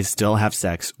asexuals may still have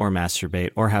sex or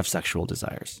masturbate or have sexual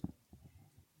desires.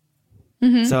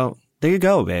 Mm-hmm. So there you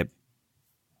go, babe.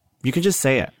 You can just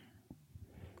say it.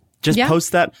 Just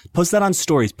post that on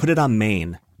stories. Put it on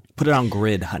main. Put it on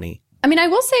grid, honey. I mean, I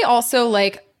will say also,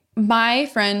 like, my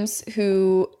friends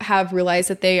who have realized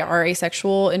that they are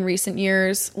asexual in recent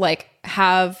years, like,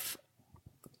 have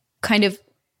kind of,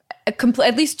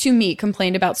 at least to me,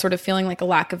 complained about sort of feeling like a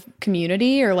lack of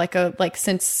community, or like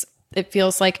since it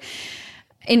feels like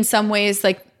in some ways,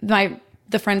 like,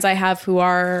 the friends I have who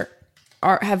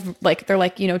have, like, they're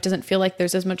like, you know, it doesn't feel like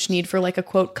there's as much need for, like, a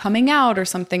quote coming out or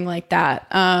something like that,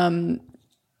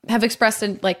 have expressed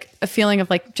a feeling of,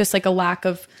 like, just, like, a lack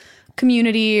of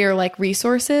community or, like,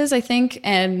 resources, I think.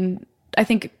 And I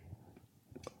think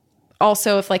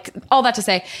also, if, like, all that to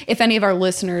say, if any of our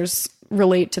listeners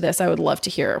relate to this, I would love to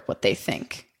hear what they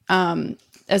think,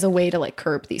 as a way to, like,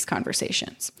 curb these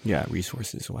conversations. Yeah,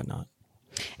 resources, whatnot,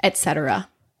 etc.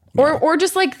 Yeah. Or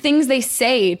just, like, things they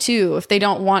say too, if they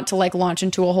don't want to, like, launch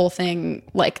into a whole thing,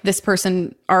 like, this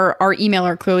person, our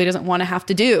emailer clearly doesn't want to have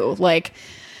to do, like,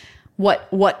 what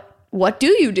do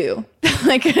you do?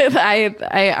 Like,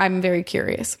 I'm very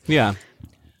curious. Yeah.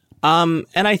 And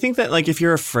I think that, like, if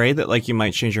you're afraid that, like, you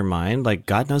might change your mind, like,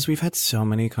 God knows we've had so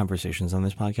many conversations on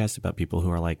this podcast about people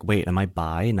who are like, wait, am I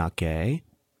bi, not gay?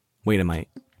 Wait, am I,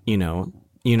 you know,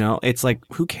 You know, it's like,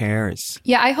 who cares?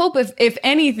 Yeah, I hope if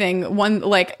anything, one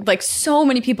like so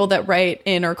many people that write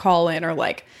in or call in are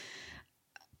like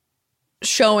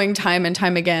showing time and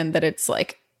time again that it's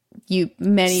like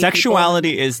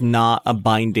sexuality is not a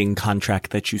binding contract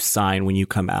that you sign when you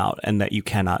come out and that you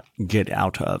cannot get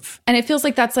out of. And it feels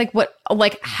like that's like what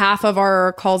like half of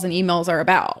our calls and emails are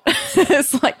about.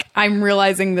 It's like, I'm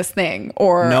realizing this thing,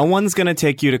 or no one's going to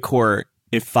take you to court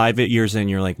if 5 years in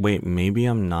you're like, wait, maybe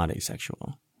I'm not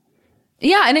asexual.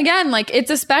 Yeah, and again, like,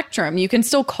 it's a spectrum. You can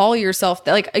still call yourself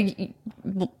like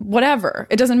whatever.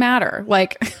 It doesn't matter.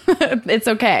 Like, it's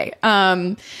okay.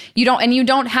 You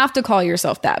don't have to call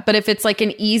yourself that. But if it's like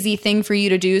an easy thing for you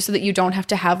to do so that you don't have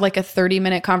to have like a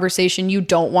 30-minute conversation you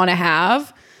don't want to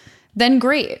have, then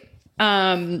great.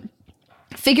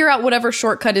 Figure out whatever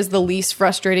shortcut is the least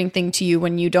frustrating thing to you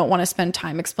when you don't want to spend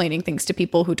time explaining things to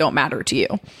people who don't matter to you.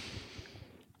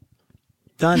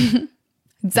 Done.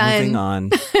 Done. Moving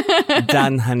on.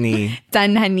 Done, honey.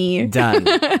 Done, honey. Done.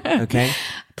 Okay.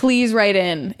 Please write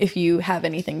in if you have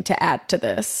anything to add to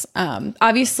this.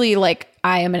 Obviously, like,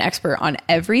 I am an expert on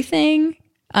everything.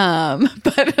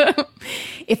 But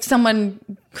if someone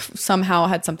somehow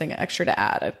had something extra to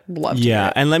add, I'd love to.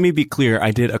 Yeah. And let me be clear.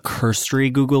 I did a cursory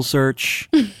Google search.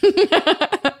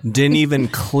 Didn't even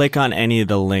click on any of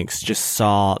the links. Just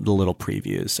saw the little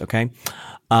previews. Okay.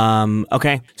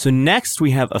 Okay, so next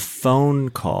we have a phone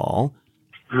call.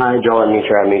 Hi, Joel and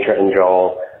Mitra. Mitra and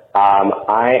Joel.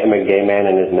 I am a gay man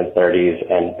in his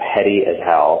mid-30s and petty as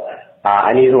hell.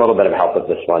 I need a little bit of help with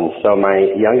this one. So my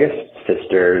youngest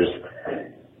sister's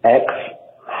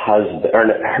ex-husband, or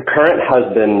her current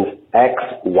husband's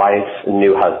ex-wife's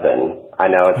new husband. I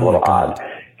know it's a little odd.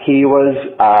 He was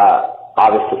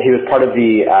obviously he was part of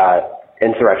the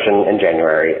insurrection in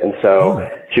January, and so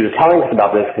she was telling us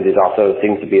about this because he also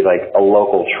seems to be like a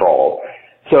local troll.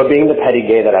 So being the petty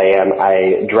gay that I am,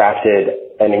 I drafted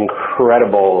an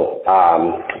incredible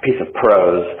piece of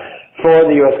prose for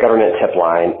the U.S. government tip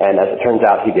line, and as it turns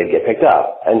out, he did get picked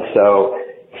up. And so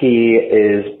he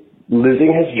is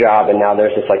losing his job, and now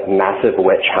there's this like massive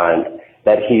witch hunt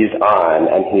that he's on,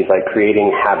 and he's like creating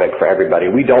havoc for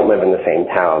everybody. We don't live in the same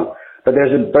town, but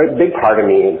there's a big part of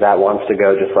me that wants to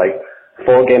go just like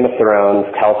full Game of Thrones,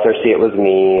 tell Cersei it was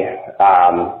me.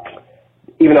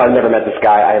 Even though I've never met this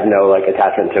guy, I have no like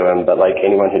attachment to him, but like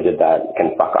anyone who did that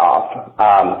can fuck off.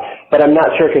 But I'm not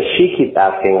sure because she keeps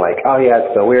asking like, oh yeah,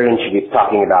 it's so weird, and she keeps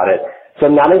talking about it. So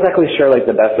I'm not exactly sure like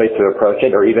the best way to approach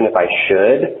it, or even if I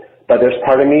should. But there's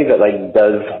part of me that like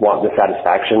does want the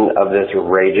satisfaction of this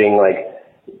raging like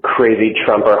crazy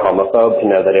Trumper homophobe to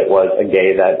know that it was a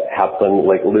gay that helped him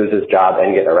like lose his job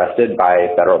and get arrested by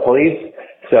federal police.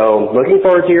 So looking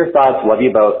forward to your thoughts. Love you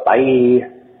both. Bye.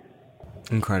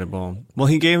 Incredible. Well,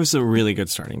 he gave us a really good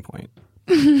starting point,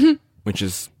 which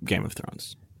is Game of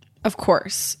Thrones. Of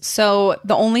course. So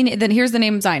then here's the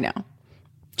names I know.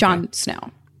 Jon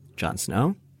Snow. Jon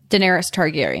Snow. Daenerys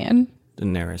Targaryen.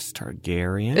 Daenerys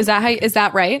Targaryen. Is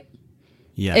that right?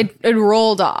 Yeah. It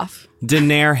rolled off.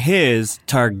 Daenerys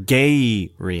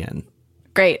Targaryen.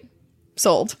 Great.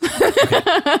 Sold.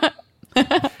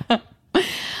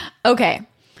 Okay.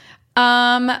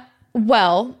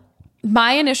 Well,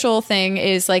 my initial thing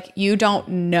is like, you don't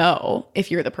know if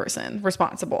you're the person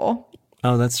responsible.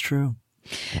 Oh, that's true.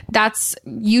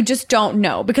 You just don't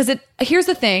know, because here's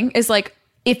the thing is like,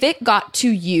 if it got to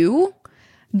you,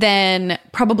 then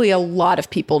probably a lot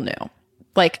of people knew.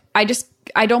 Like, I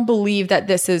don't believe that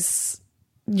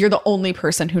you're the only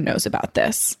person who knows about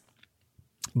this.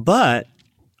 But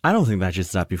I don't think that should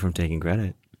stop you from taking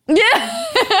credit.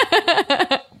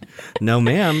 Yeah. No,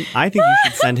 ma'am. I think you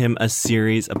should send him a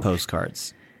series of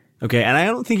postcards. Okay. And I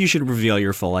don't think you should reveal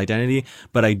your full identity,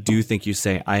 but I do think you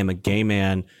say, I am a gay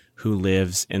man who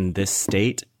lives in this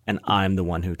state, and I'm the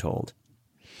one who told.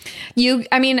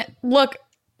 Look,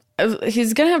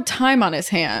 he's going to have time on his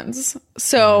hands.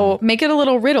 So make it a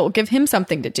little riddle. Give him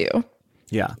something to do.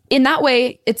 Yeah. In that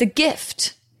way, it's a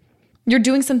gift. You're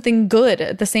doing something good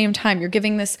at the same time. You're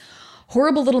giving this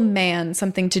horrible little man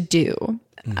something to do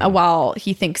while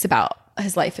he thinks about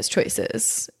his life, his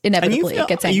choices. Inevitably, it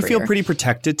gets angrier. You feel pretty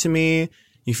protected to me.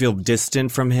 You feel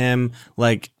distant from him.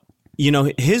 Like,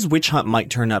 his witch hunt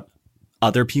might turn up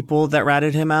other people that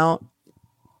ratted him out.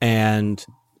 And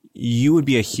you would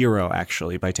be a hero,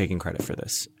 actually, by taking credit for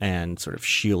this and sort of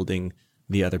shielding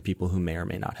the other people who may or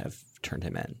may not have turned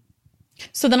him in.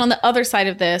 So then on the other side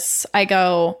of this, I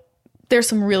go, there's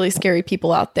some really scary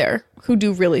people out there who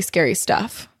do really scary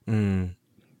stuff.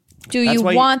 Do you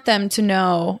want them to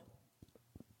know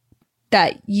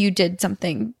that you did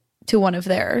something to one of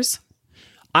theirs?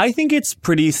 I think it's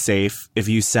pretty safe if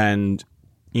you send,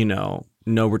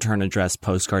 no return address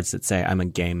postcards that say, I'm a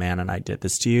gay man and I did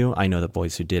this to you. I know the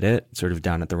boys who did it, sort of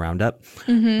down at the roundup.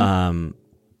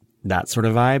 That sort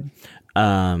of vibe.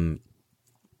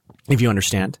 If you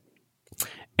understand.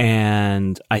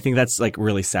 And I think that's like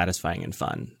really satisfying and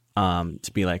fun.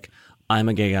 To be like, I'm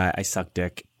a gay guy, I suck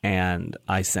dick, and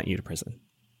I sent you to prison.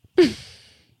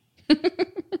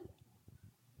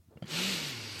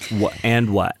 What?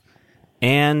 And what?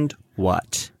 And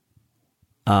what?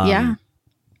 Yeah.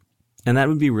 And that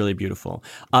would be really beautiful.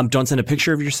 Don't send a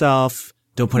picture of yourself.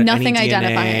 Don't put Nothing any DNA.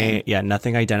 identifying. Yeah,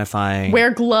 nothing identifying.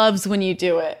 Wear gloves when you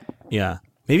do it. Yeah.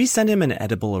 Maybe send him an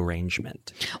edible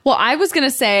arrangement. Well, I was going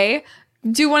to say,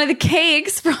 do one of the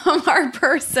cakes from our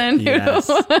person who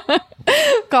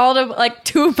called him like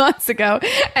 2 months ago.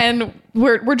 And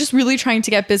we're just really trying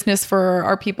to get business for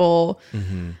our people.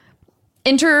 I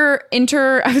was going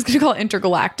to call it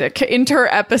intergalactic,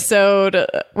 inter-episode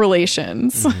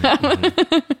relations.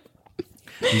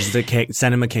 Use the cake.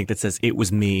 Send him a cake that says, it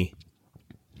was me.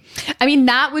 I mean,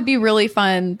 that would be really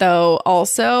fun, though,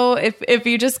 also, if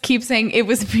you just keep saying, it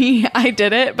was me, I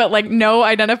did it, but like no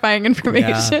identifying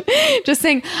information. Yeah. Just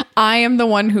saying, I am the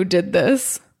one who did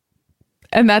this.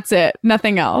 And that's it.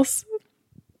 Nothing else.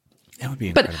 That would be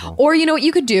incredible. Or you know what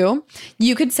you could do?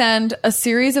 You could send a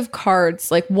series of cards,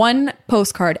 like one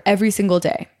postcard every single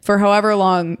day for however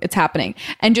long it's happening.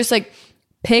 And just like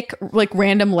pick like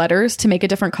random letters to make a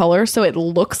different color so it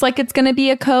looks like it's going to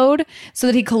be a code, so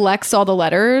that he collects all the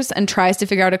letters and tries to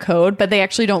figure out a code, but they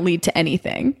actually don't lead to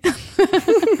anything.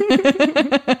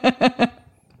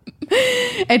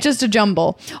 It's just a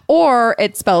jumble. Or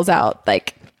it spells out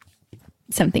like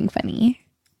something funny.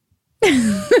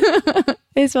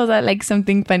 It spells out like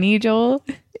something funny, Joel.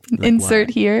 Like insert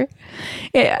what? Here.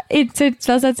 It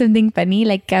spells out something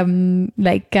funny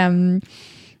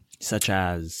such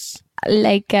as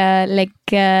why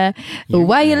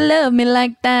you love me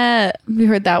like that. You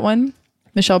heard that one?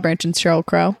 Michelle Branch and Sheryl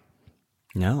Crow.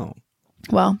 No.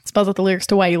 Well, it spells out the lyrics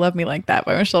to Why You Love Me Like That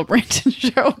by Michelle Branch and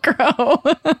Sheryl Crow.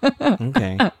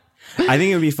 Okay. I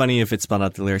think it would be funny if it spelled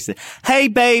out the lyrics. Hey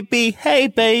baby, hey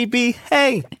baby,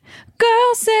 hey.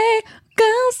 Girl say.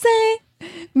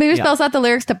 Maybe it spells out the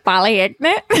lyrics to Polly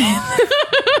Ignat.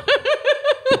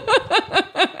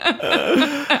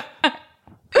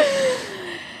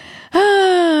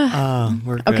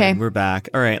 We're good. Okay. We're back.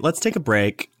 All right, let's take a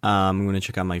break. I'm going to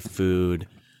check out my food.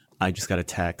 I just got a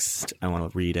text. I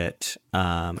want to read it.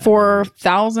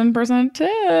 4,000%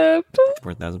 tip.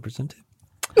 4,000% tip.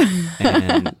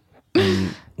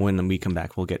 And when we come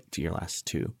back, we'll get to your last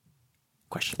two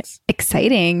questions.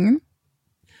 Exciting.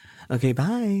 Okay,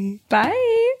 bye.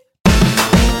 Bye.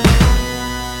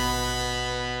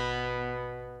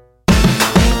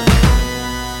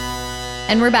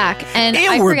 And we're back. And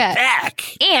I forget.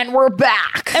 And we're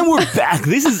back. And we're back.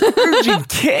 This is Urgent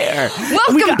Care.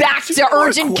 Welcome back to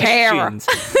Urgent Care.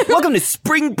 Welcome to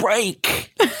Spring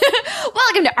Break.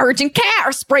 Welcome to Urgent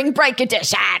Care Spring Break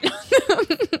Edition.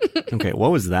 Okay,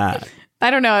 what was that?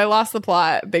 I don't know. I lost the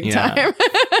plot big time.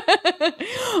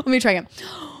 Let me try again.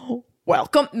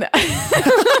 Welcome.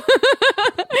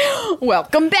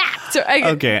 Welcome back.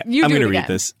 Okay, I'm going to read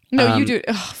this. No, you do it.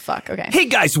 Oh, fuck. Okay. Hey,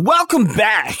 guys, welcome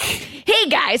back. Hey,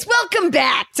 guys, welcome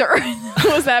back.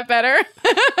 Was that better?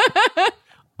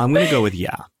 I'm going to go with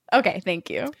yeah. Okay, thank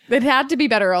you. It had to be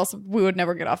better, else we would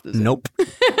never get off the Zoom. Nope.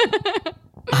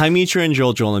 Hi, Mitra and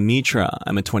Joel and Mitra.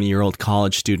 I'm a 20-year-old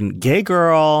college student, gay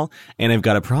girl, and I've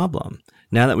got a problem.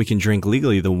 Now that we can drink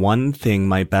legally, the one thing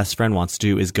my best friend wants to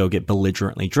do is go get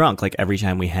belligerently drunk. Like every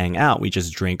time we hang out, we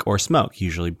just drink or smoke,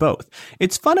 usually both.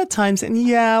 It's fun at times, and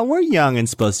yeah, we're young and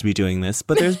supposed to be doing this,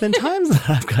 but there's been times that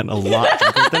I've gotten a lot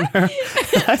drunker than her.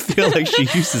 I feel like she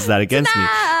uses that against me.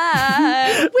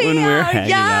 When we're hanging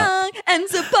young out. And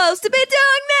supposed to be doing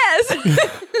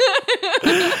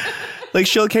this. Like,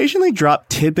 she'll occasionally drop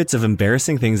tidbits of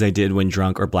embarrassing things I did when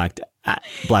drunk or blacked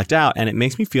out, and it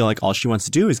makes me feel like all she wants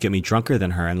to do is get me drunker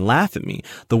than her and laugh at me.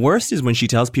 The worst is when she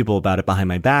tells people about it behind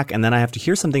my back, and then I have to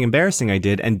hear something embarrassing I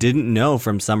did and didn't know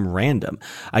from some random.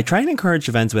 I try and encourage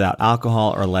events without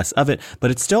alcohol or less of it,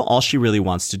 but it's still all she really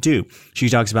wants to do. She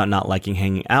talks about not liking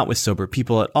hanging out with sober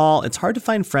people at all. It's hard to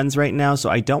find friends right now, so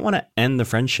I don't want to end the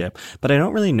friendship, but I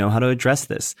don't really know how to address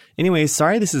this. Anyways,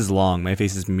 sorry this is long. My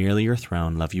face is merely your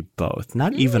throne. Love you both.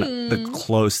 Not even the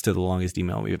close to the longest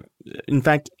email we've. In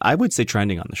fact, I would say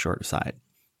trending on the shorter side.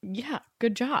 Yeah,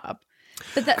 good job.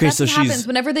 But that's what happens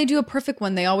whenever they do a perfect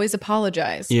one. They always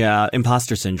apologize. Yeah,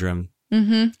 imposter syndrome.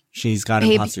 Mm-hmm. She's got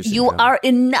imposter syndrome. You are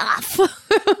enough.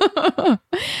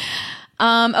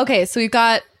 Okay, so we've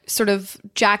got sort of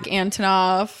Jack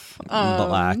Antonoff.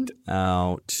 Blacked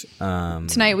out.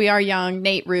 Tonight We Are Young.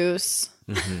 Nate Roos.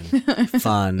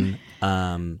 Fun.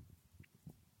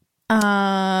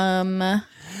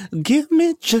 Give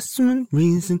me just one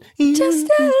reason. Just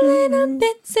a little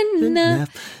bit's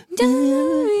enough.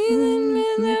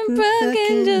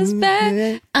 Broken just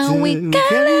back. And we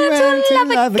gotta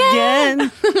love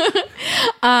again.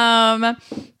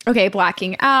 Okay,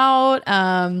 blacking out.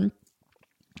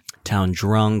 Town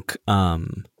drunk.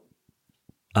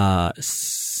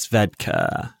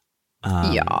 Svedka.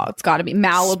 Yeah, it's got to be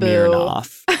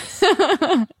Malibu.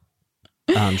 Smirnoff.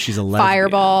 She's a lesbian.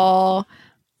 Fireball.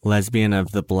 Lesbian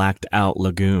of the blacked out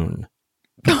lagoon.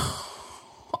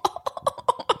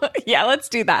 Yeah, let's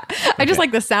do that. I just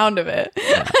like the sound of it.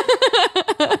 Yeah.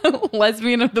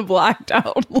 Lesbian of the blacked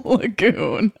out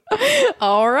lagoon.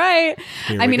 All right.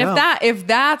 I mean, if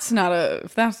that's not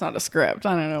a script,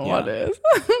 I don't know what is.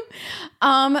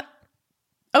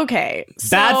 Okay.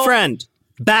 Bad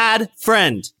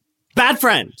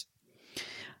friend.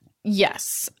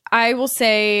 Yes. I will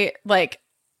say, like,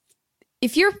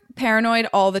 if you're paranoid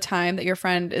all the time that your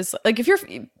friend is like,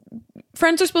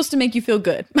 friends are supposed to make you feel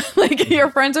good. Like, your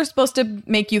friends are supposed to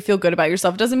make you feel good about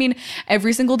yourself. Doesn't mean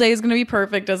every single day is going to be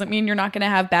perfect. Doesn't mean you're not going to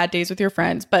have bad days with your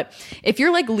friends. But if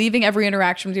you're like leaving every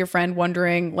interaction with your friend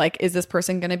wondering, like, is this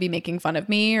person going to be making fun of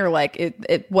me, or like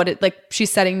like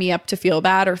she's setting me up to feel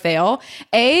bad or fail?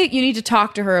 A, you need to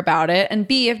talk to her about it. And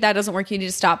B, if that doesn't work, you need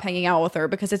to stop hanging out with her,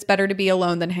 because it's better to be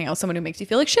alone than hang out with someone who makes you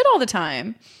feel like shit all the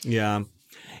time. Yeah.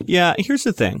 Yeah. Here's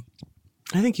the thing.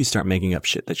 I think you start making up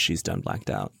shit that she's done blacked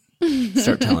out.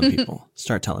 Start telling people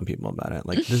about it.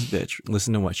 Like, this bitch,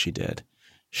 listen to what she did.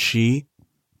 She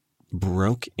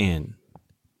broke in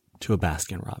to a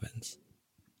Baskin Robbins.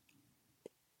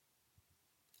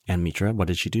 And Mitra, what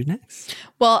did she do next?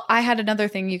 Well, I had another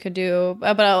thing you could do,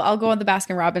 but I'll go on the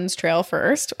Baskin Robbins trail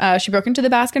first. She broke into the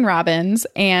Baskin Robbins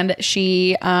and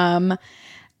she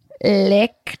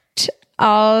licked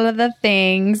all of the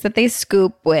things that they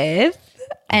scoop with.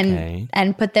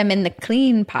 And put them in the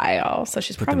clean pile. So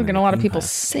she's probably getting a lot of people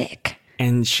sick.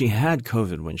 And she had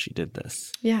COVID when she did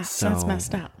this. Yeah, so that's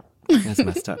messed up. That's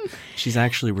messed up. She's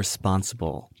actually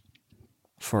responsible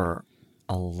for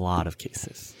a lot of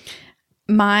cases.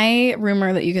 My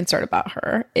rumor that you can start about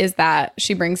her is that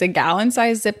she brings a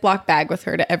gallon-sized Ziploc bag with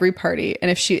her to every party.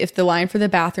 And if the line for the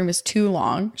bathroom is too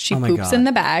long, she poops in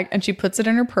the bag and she puts it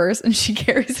in her purse and she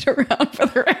carries it around for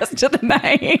the rest of the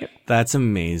night. That's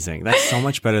amazing. That's so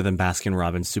much better than Baskin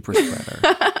Robbins Super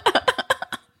Spreader.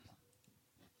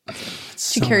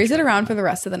 She carries it around for the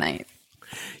rest of the night.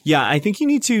 Yeah, I think you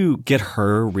need to get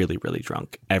her really, really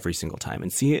drunk every single time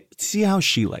and see how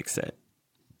she likes it.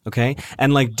 Okay?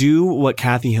 And like, do what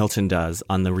Kathy Hilton does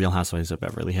on The Real Housewives of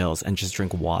Beverly Hills and just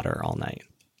drink water all night.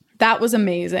 That was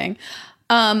amazing.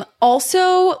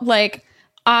 Also, like,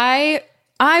 I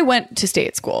went to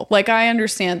state school. Like, I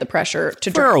understand the pressure to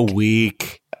drink. For a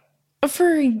week.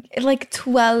 For like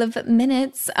 12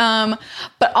 minutes.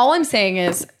 But all I'm saying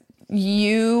is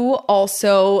you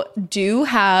also do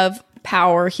have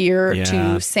power here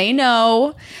to say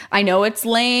no. I know it's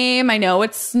lame. I know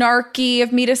it's snarky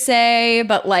of me to say,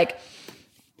 but like,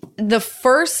 the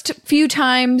first few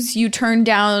times you turn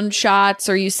down shots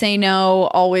or you say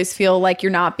no, always feel like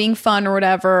you're not being fun or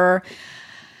whatever.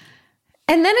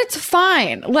 And then it's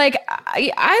fine. Like,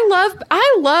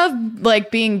 I love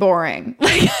like being boring.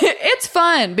 Like, it's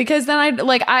fun because then I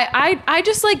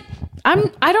just like,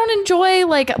 I don't enjoy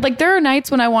like there are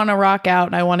nights when I want to rock out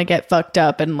and I want to get fucked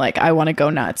up and like I want to go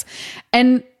nuts.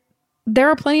 And there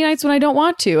are plenty of nights when I don't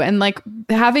want to. And like,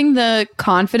 having the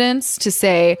confidence to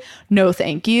say no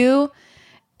thank you,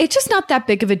 it's just not that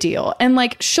big of a deal. And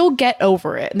like, she'll get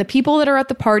over it. And the people that are at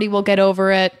the party will get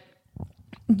over it.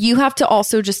 You have to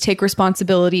also just take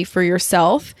responsibility for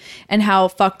yourself and how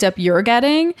fucked up you're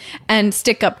getting and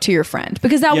stick up to your friend,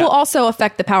 because that will also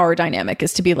affect the power dynamic,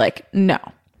 is to be like, no.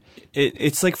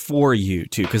 It's like for you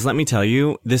too, because let me tell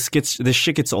you, this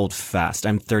shit gets old fast.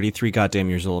 I'm 33 goddamn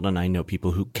years old, and I know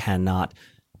people who cannot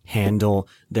handle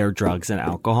their drugs and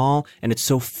alcohol, and it's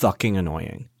so fucking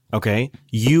annoying. Okay,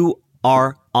 you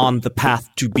are on the path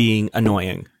to being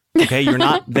annoying. Okay, you're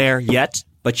not there yet,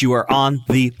 but you are on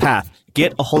the path.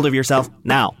 Get a hold of yourself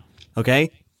now.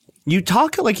 Okay, you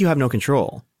talk like you have no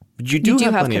control. But you do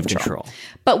have plenty of control.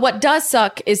 But what does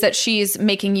suck is that she's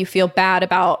making you feel bad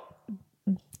about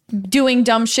doing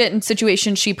dumb shit in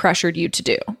situations she pressured you to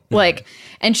do. Like,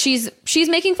 and she's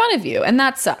making fun of you, and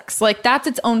that sucks. Like, that's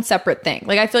its own separate thing.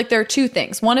 Like, I feel like there are two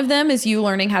things. One of them is you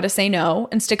learning how to say no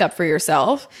and stick up for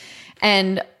yourself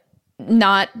and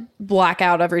not black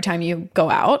out every time you go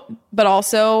out, but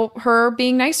also her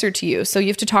being nicer to you. So you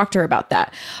have to talk to her about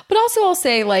that. But also, I'll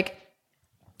say, like,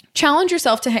 challenge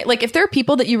yourself to like, if there are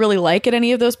people that you really like at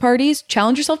any of those parties,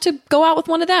 challenge yourself to go out with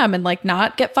one of them and like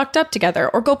not get fucked up together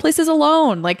or go places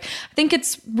alone. Like, I think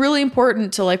it's really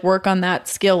important to like work on that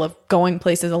skill of going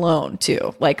places alone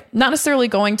too. Like, not necessarily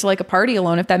going to like a party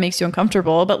alone if that makes you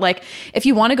uncomfortable, but like if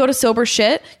you want to go to sober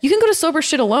shit, you can go to sober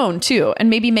shit alone too, and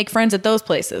maybe make friends at those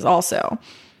places also.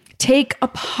 Take a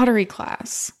pottery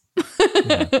class.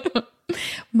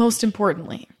 Most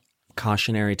importantly.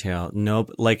 Cautionary tale.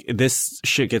 Nope. Like, this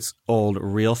shit gets old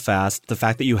real fast. The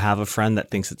fact that you have a friend that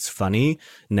thinks it's funny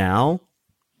now,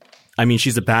 I mean,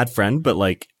 she's a bad friend, but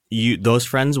like, those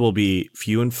friends will be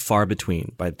few and far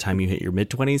between by the time you hit your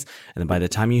mid-20s, and then by the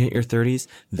time you hit your 30s,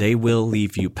 they will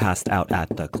leave you passed out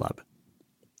at the club.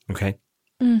 Okay?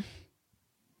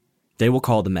 They will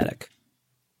call the medic.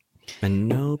 And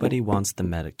nobody wants the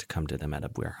medic to come to them at a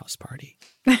warehouse party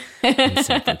in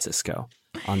San Francisco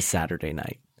on Saturday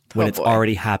night. When it's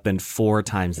already happened 4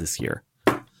 times this year.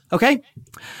 Okay.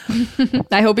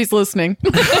 I hope he's listening.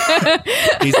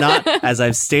 He's not. As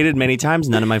I've stated many times,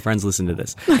 none of my friends listen to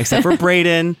this, except for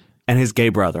Brayden and his gay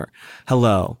brother.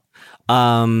 Hello.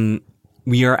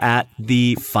 We are at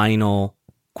the final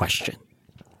question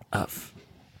of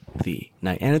the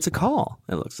night. And it's a call,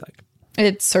 it looks like.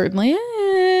 It certainly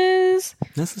is.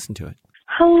 Let's listen to it.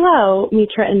 Hello,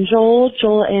 Mitra and Joel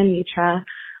and Mitra.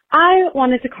 I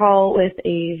wanted to call with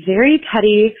a very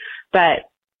petty but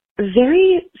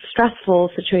very stressful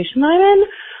situation that I'm in,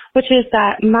 which is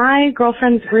that my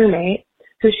girlfriend's roommate,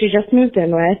 who she just moved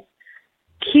in with,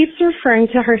 keeps referring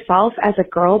to herself as a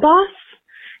girl boss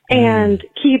and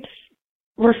keeps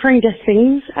referring to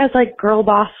things as like girl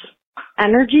boss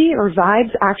energy or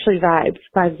vibes. Actually, vibes.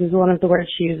 Vibes is one of the words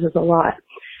she uses a lot.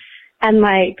 And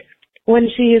like, when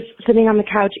she's sitting on the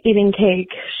couch eating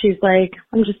cake, she's like,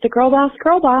 I'm just a girl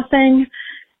bossing.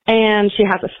 And she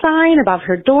has a sign above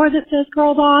her door that says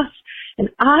girl boss. And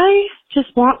I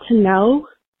just want to know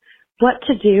what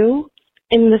to do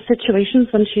in the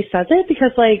situations when she says it,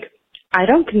 because like, I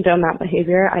don't condone that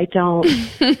behavior. I don't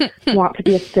want to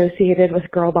be associated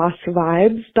with girl boss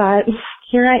vibes, but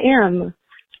here I am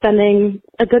spending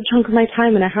a good chunk of my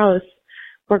time in a house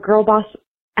where girl boss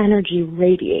energy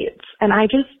radiates, and I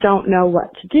just don't know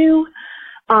what to do.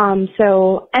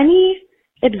 So any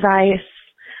advice,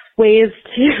 ways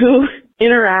to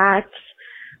interact,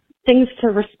 things to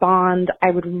respond,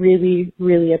 I would really,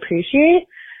 really appreciate.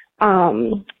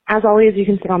 As always, you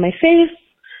can sit on my face.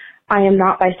 I am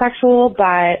not bisexual,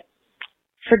 but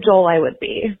for Joel, I would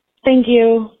be. Thank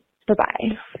you.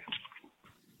 Bye-bye.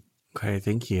 Okay,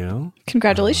 thank you.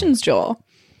 Congratulations, Joel.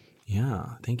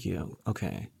 Yeah, thank you.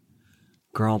 Okay.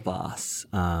 Girl boss.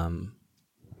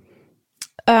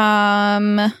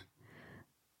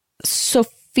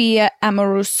 Sophia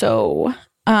Amoruso.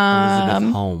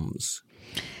 Elizabeth Holmes.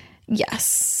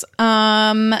 Yes.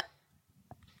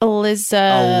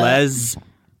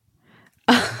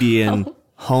 Lesbian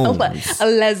Holmes.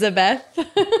 Elizabeth.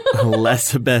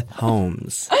 Elizabeth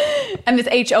Holmes. And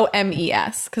it's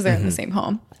Homes because they're in the same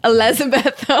home.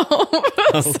 Elizabeth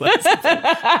Holmes.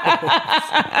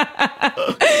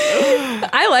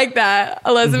 I like that.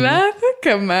 Elizabeth,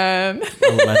 come on.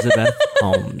 Elizabeth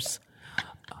Holmes.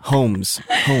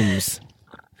 Holmes.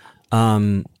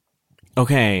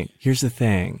 Okay, here's the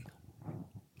thing.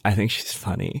 I think she's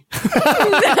funny.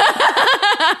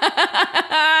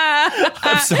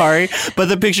 I'm sorry, but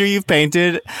the picture you've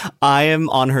painted, I am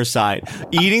on her side.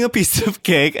 Eating a piece of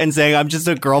cake and saying I'm just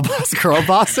a girl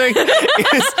bossing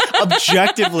is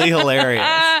objectively hilarious.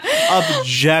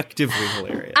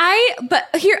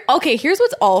 Here's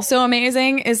what's also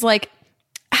amazing is like,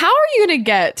 how are you going to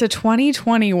get to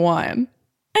 2021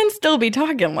 and still be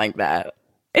talking like that?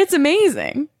 It's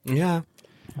amazing. Yeah.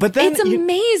 But then it's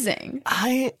amazing.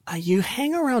 You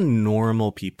hang around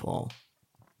normal people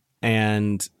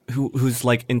and whose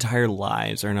like entire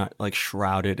lives are not like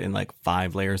shrouded in like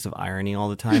 5 layers of irony all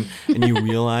the time, and you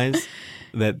realize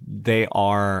that they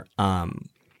are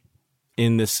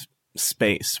in this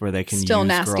space where they can still use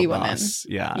nasty girl women. boss.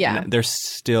 Yeah. Yeah. They're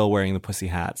still wearing the pussy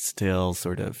hat, still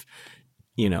sort of,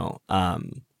 yeah.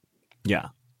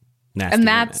 Nasty and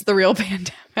that's women. the real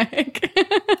pandemic.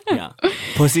 Yeah.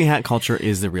 Pussy hat culture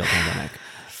is the real pandemic.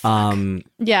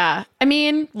 Yeah. I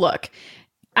mean, look,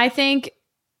 I think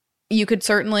you could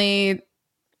certainly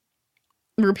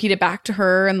repeat it back to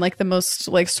her in like the most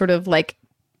like sort of like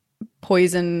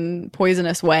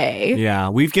poisonous way. Yeah.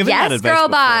 We've given that advice girl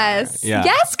before. boss. Yeah.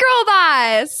 Yes, girl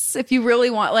boss. If you really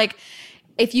want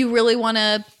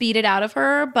to beat it out of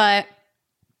her, but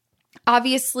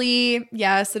obviously,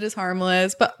 yes, it is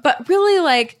harmless, but really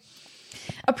like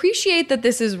appreciate that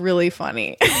this is really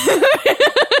funny.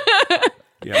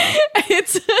 Yeah.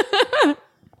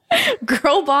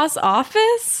 Girl boss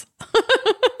office?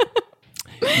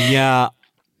 Yeah.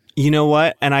 You know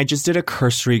what? And I just did a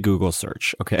cursory Google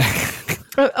search, okay?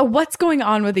 What's going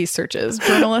on with these searches,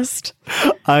 journalist?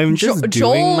 I'm just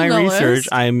doing my Journalist. research.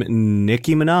 I'm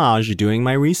Nicki Minaj doing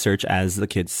my research, as the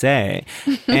kids say.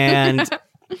 And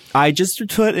I just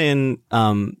put in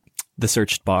the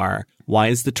search bar, why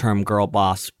is the term girl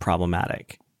boss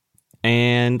problematic?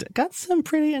 And got some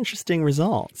pretty interesting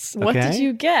results. What okay? did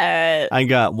you get? I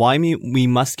got why we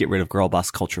must get rid of girl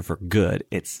boss culture for good.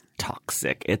 It's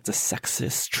toxic. It's a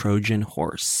sexist Trojan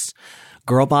horse.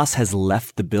 Girl boss has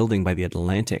left the building by the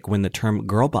Atlantic when the term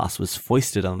girl boss was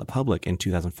foisted on the public in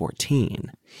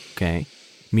 2014. Okay.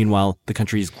 Meanwhile, the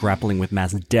country is grappling with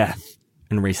mass death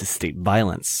and racist state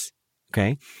violence.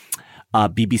 Okay.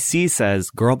 BBC says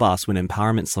girl boss when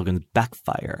empowerment slogans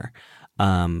backfire.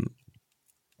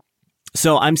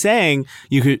 So I'm saying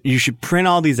you should print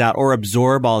all these out or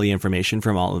absorb all the information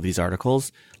from all of these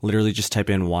articles. Literally just type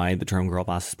in why the term girl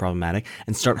boss is problematic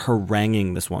and start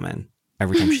haranguing this woman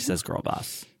every time she says girl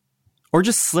boss. Or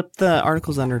just slip the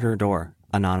articles under her door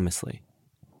anonymously.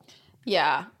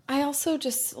 Yeah. I also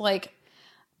just like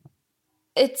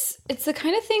it's the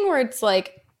kind of thing where it's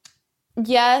like,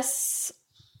 yes,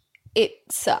 it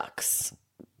sucks.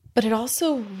 But it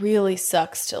also really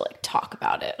sucks to like talk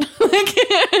about it.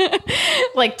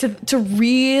 like to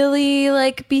really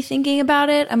like be thinking about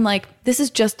it. I'm like,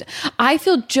 I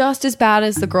feel just as bad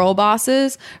as the girl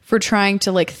bosses for trying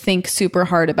to like think super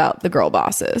hard about the girl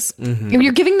bosses. Mm-hmm.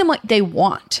 You're giving them what they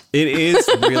want. It is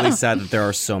really sad that there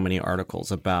are so many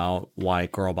articles about why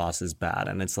girl boss is bad.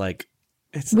 And it's like,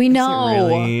 we know.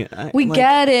 Really? We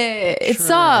get it. It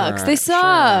sucks. They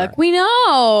suck. Sure. We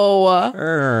know.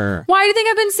 Sure. Why do you think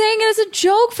I've been saying it as a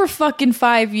joke for fucking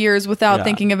 5 years without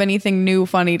thinking of anything new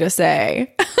funny to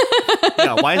say?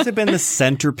 Yeah, why has it been the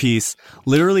centerpiece?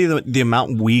 Literally the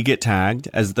amount we get tagged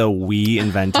as though we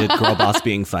invented girl boss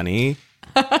being funny.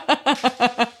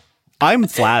 I'm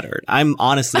flattered. I'm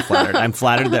honestly flattered. I'm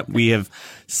flattered that we have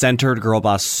centered girl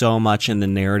boss so much in the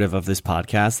narrative of this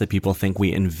podcast that people think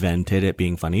we invented it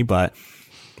being funny. But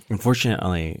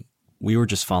unfortunately, we were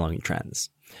just following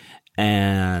trends.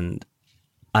 And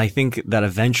I think that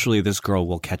eventually this girl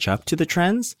will catch up to the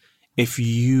trends if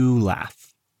you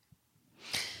laugh.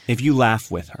 If you laugh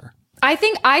with her. I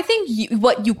think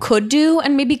what you could do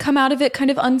and maybe come out of it kind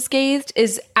of unscathed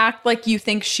is act like you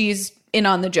think she's in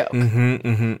on the joke.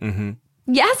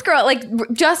 Yes, girl. Like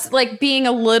just like being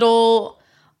a little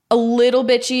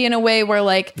bitchy in a way where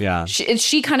like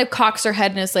she kind of cocks her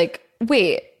head and is like,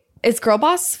 wait, is girl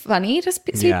boss funny to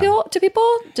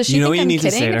people? Does she think I'm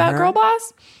kidding about girl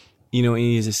boss? You know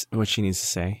what she needs to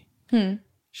say?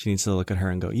 She needs to look at her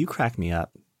and go, you crack me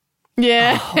up.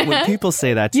 Yeah. Oh, when people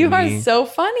say that to me. You are so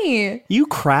funny. You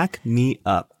crack me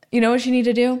up. You know what you need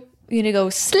to do? You need to go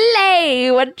slay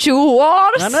what you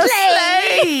want to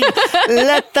slay.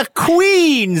 Let the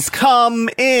queens come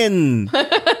in.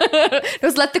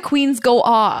 Just let the queens go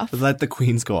off. Let the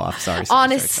queens go off. Sorry.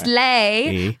 On a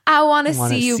sleigh. I want to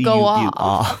see you go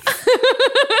off.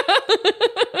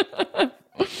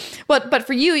 But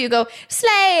for you go,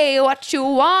 slay what you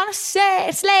want to say.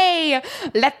 Slay.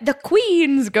 Let the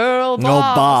queens girl boss. No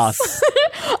boss.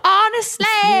 On a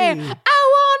sleigh. I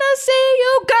want to see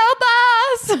you girl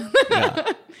boss.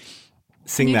 Yeah.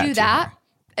 Sing you that. do that, her.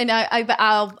 and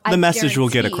I'll the message will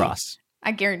get across.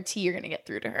 I guarantee you're going to get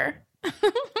through to her.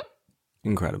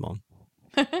 Incredible.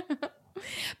 But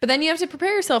then you have to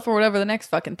prepare yourself for whatever the next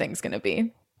fucking thing's going to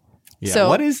be. Yeah. So,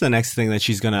 what is the next thing that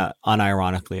she's going to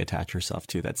unironically attach herself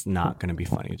to that's not going to be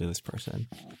funny to this person?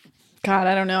 God,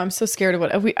 I don't know. I'm so scared of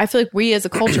I feel like we as a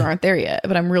culture aren't there yet,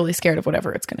 but I'm really scared of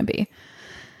whatever it's going to be.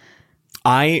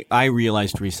 I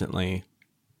realized recently.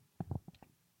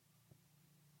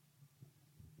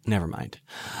 Never mind.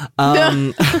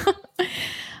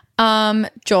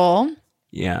 Joel.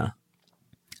 Yeah.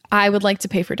 I would like to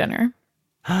pay for dinner.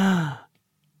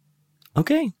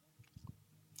 Okay.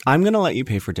 I'm going to let you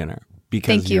pay for dinner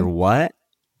because Thank you. You're what?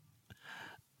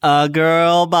 A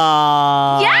girl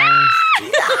boss. Yeah!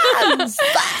 Yes!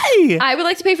 I would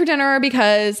like to pay for dinner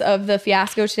because of the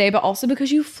fiasco today, but also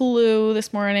because you flew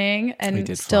this morning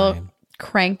and still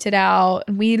cranked it out.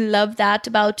 And we love that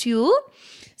about you.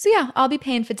 So yeah, I'll be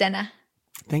paying for dinner.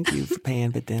 Thank you for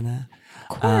paying for dinner.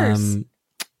 Of course.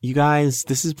 You guys,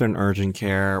 this has been Urgent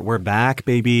Care. We're back,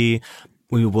 baby.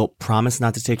 We will promise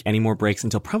not to take any more breaks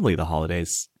until probably the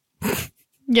holidays.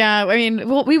 Yeah, I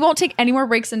mean, we won't take any more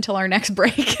breaks until our next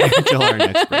break. Until our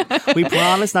next break. We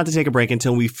promise not to take a break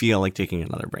until we feel like taking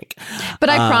another break. But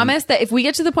I promise that if we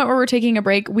get to the point where we're taking a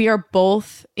break, we are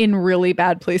both in really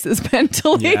bad places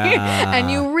mentally. Yeah. And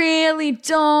you really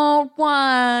don't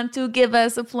want to give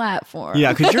us a platform.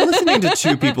 Yeah, because you're listening to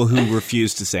two people who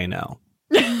refuse to say no,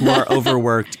 who are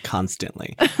overworked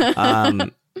constantly.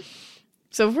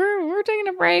 So we're taking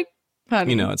a break.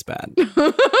 Honey. You know it's bad.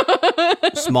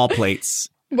 Small plates.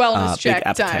 Wellness big check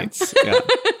time. appetites.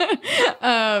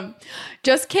 Yeah.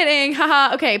 Just kidding.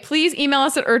 Haha. Okay, please email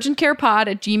us at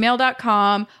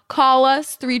urgentcarepod@gmail.com. Call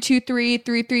us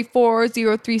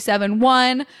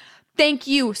 323-334-0371. Thank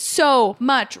you so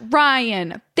much,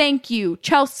 Ryan. Thank you,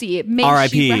 Chelsea. May R.I.P.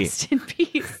 she rest in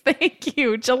peace. Thank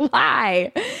you,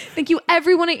 July. Thank you,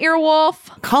 everyone at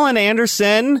Earwolf. Colin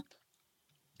Anderson.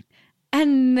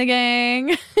 And the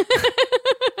gang.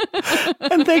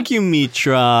 And thank you,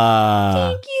 Mitra.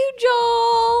 Thank you,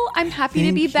 Joel. I'm happy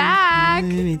to be back.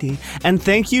 And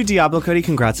thank you, Diablo Cody.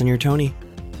 Congrats on your Tony.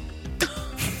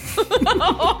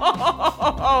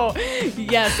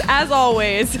 Yes, as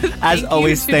always.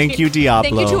 Thank you, Diablo.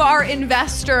 Thank you to our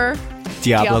investor,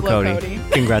 Diablo Cody.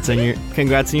 Congrats on your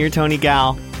Tony,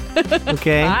 gal.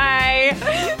 Okay. Bye.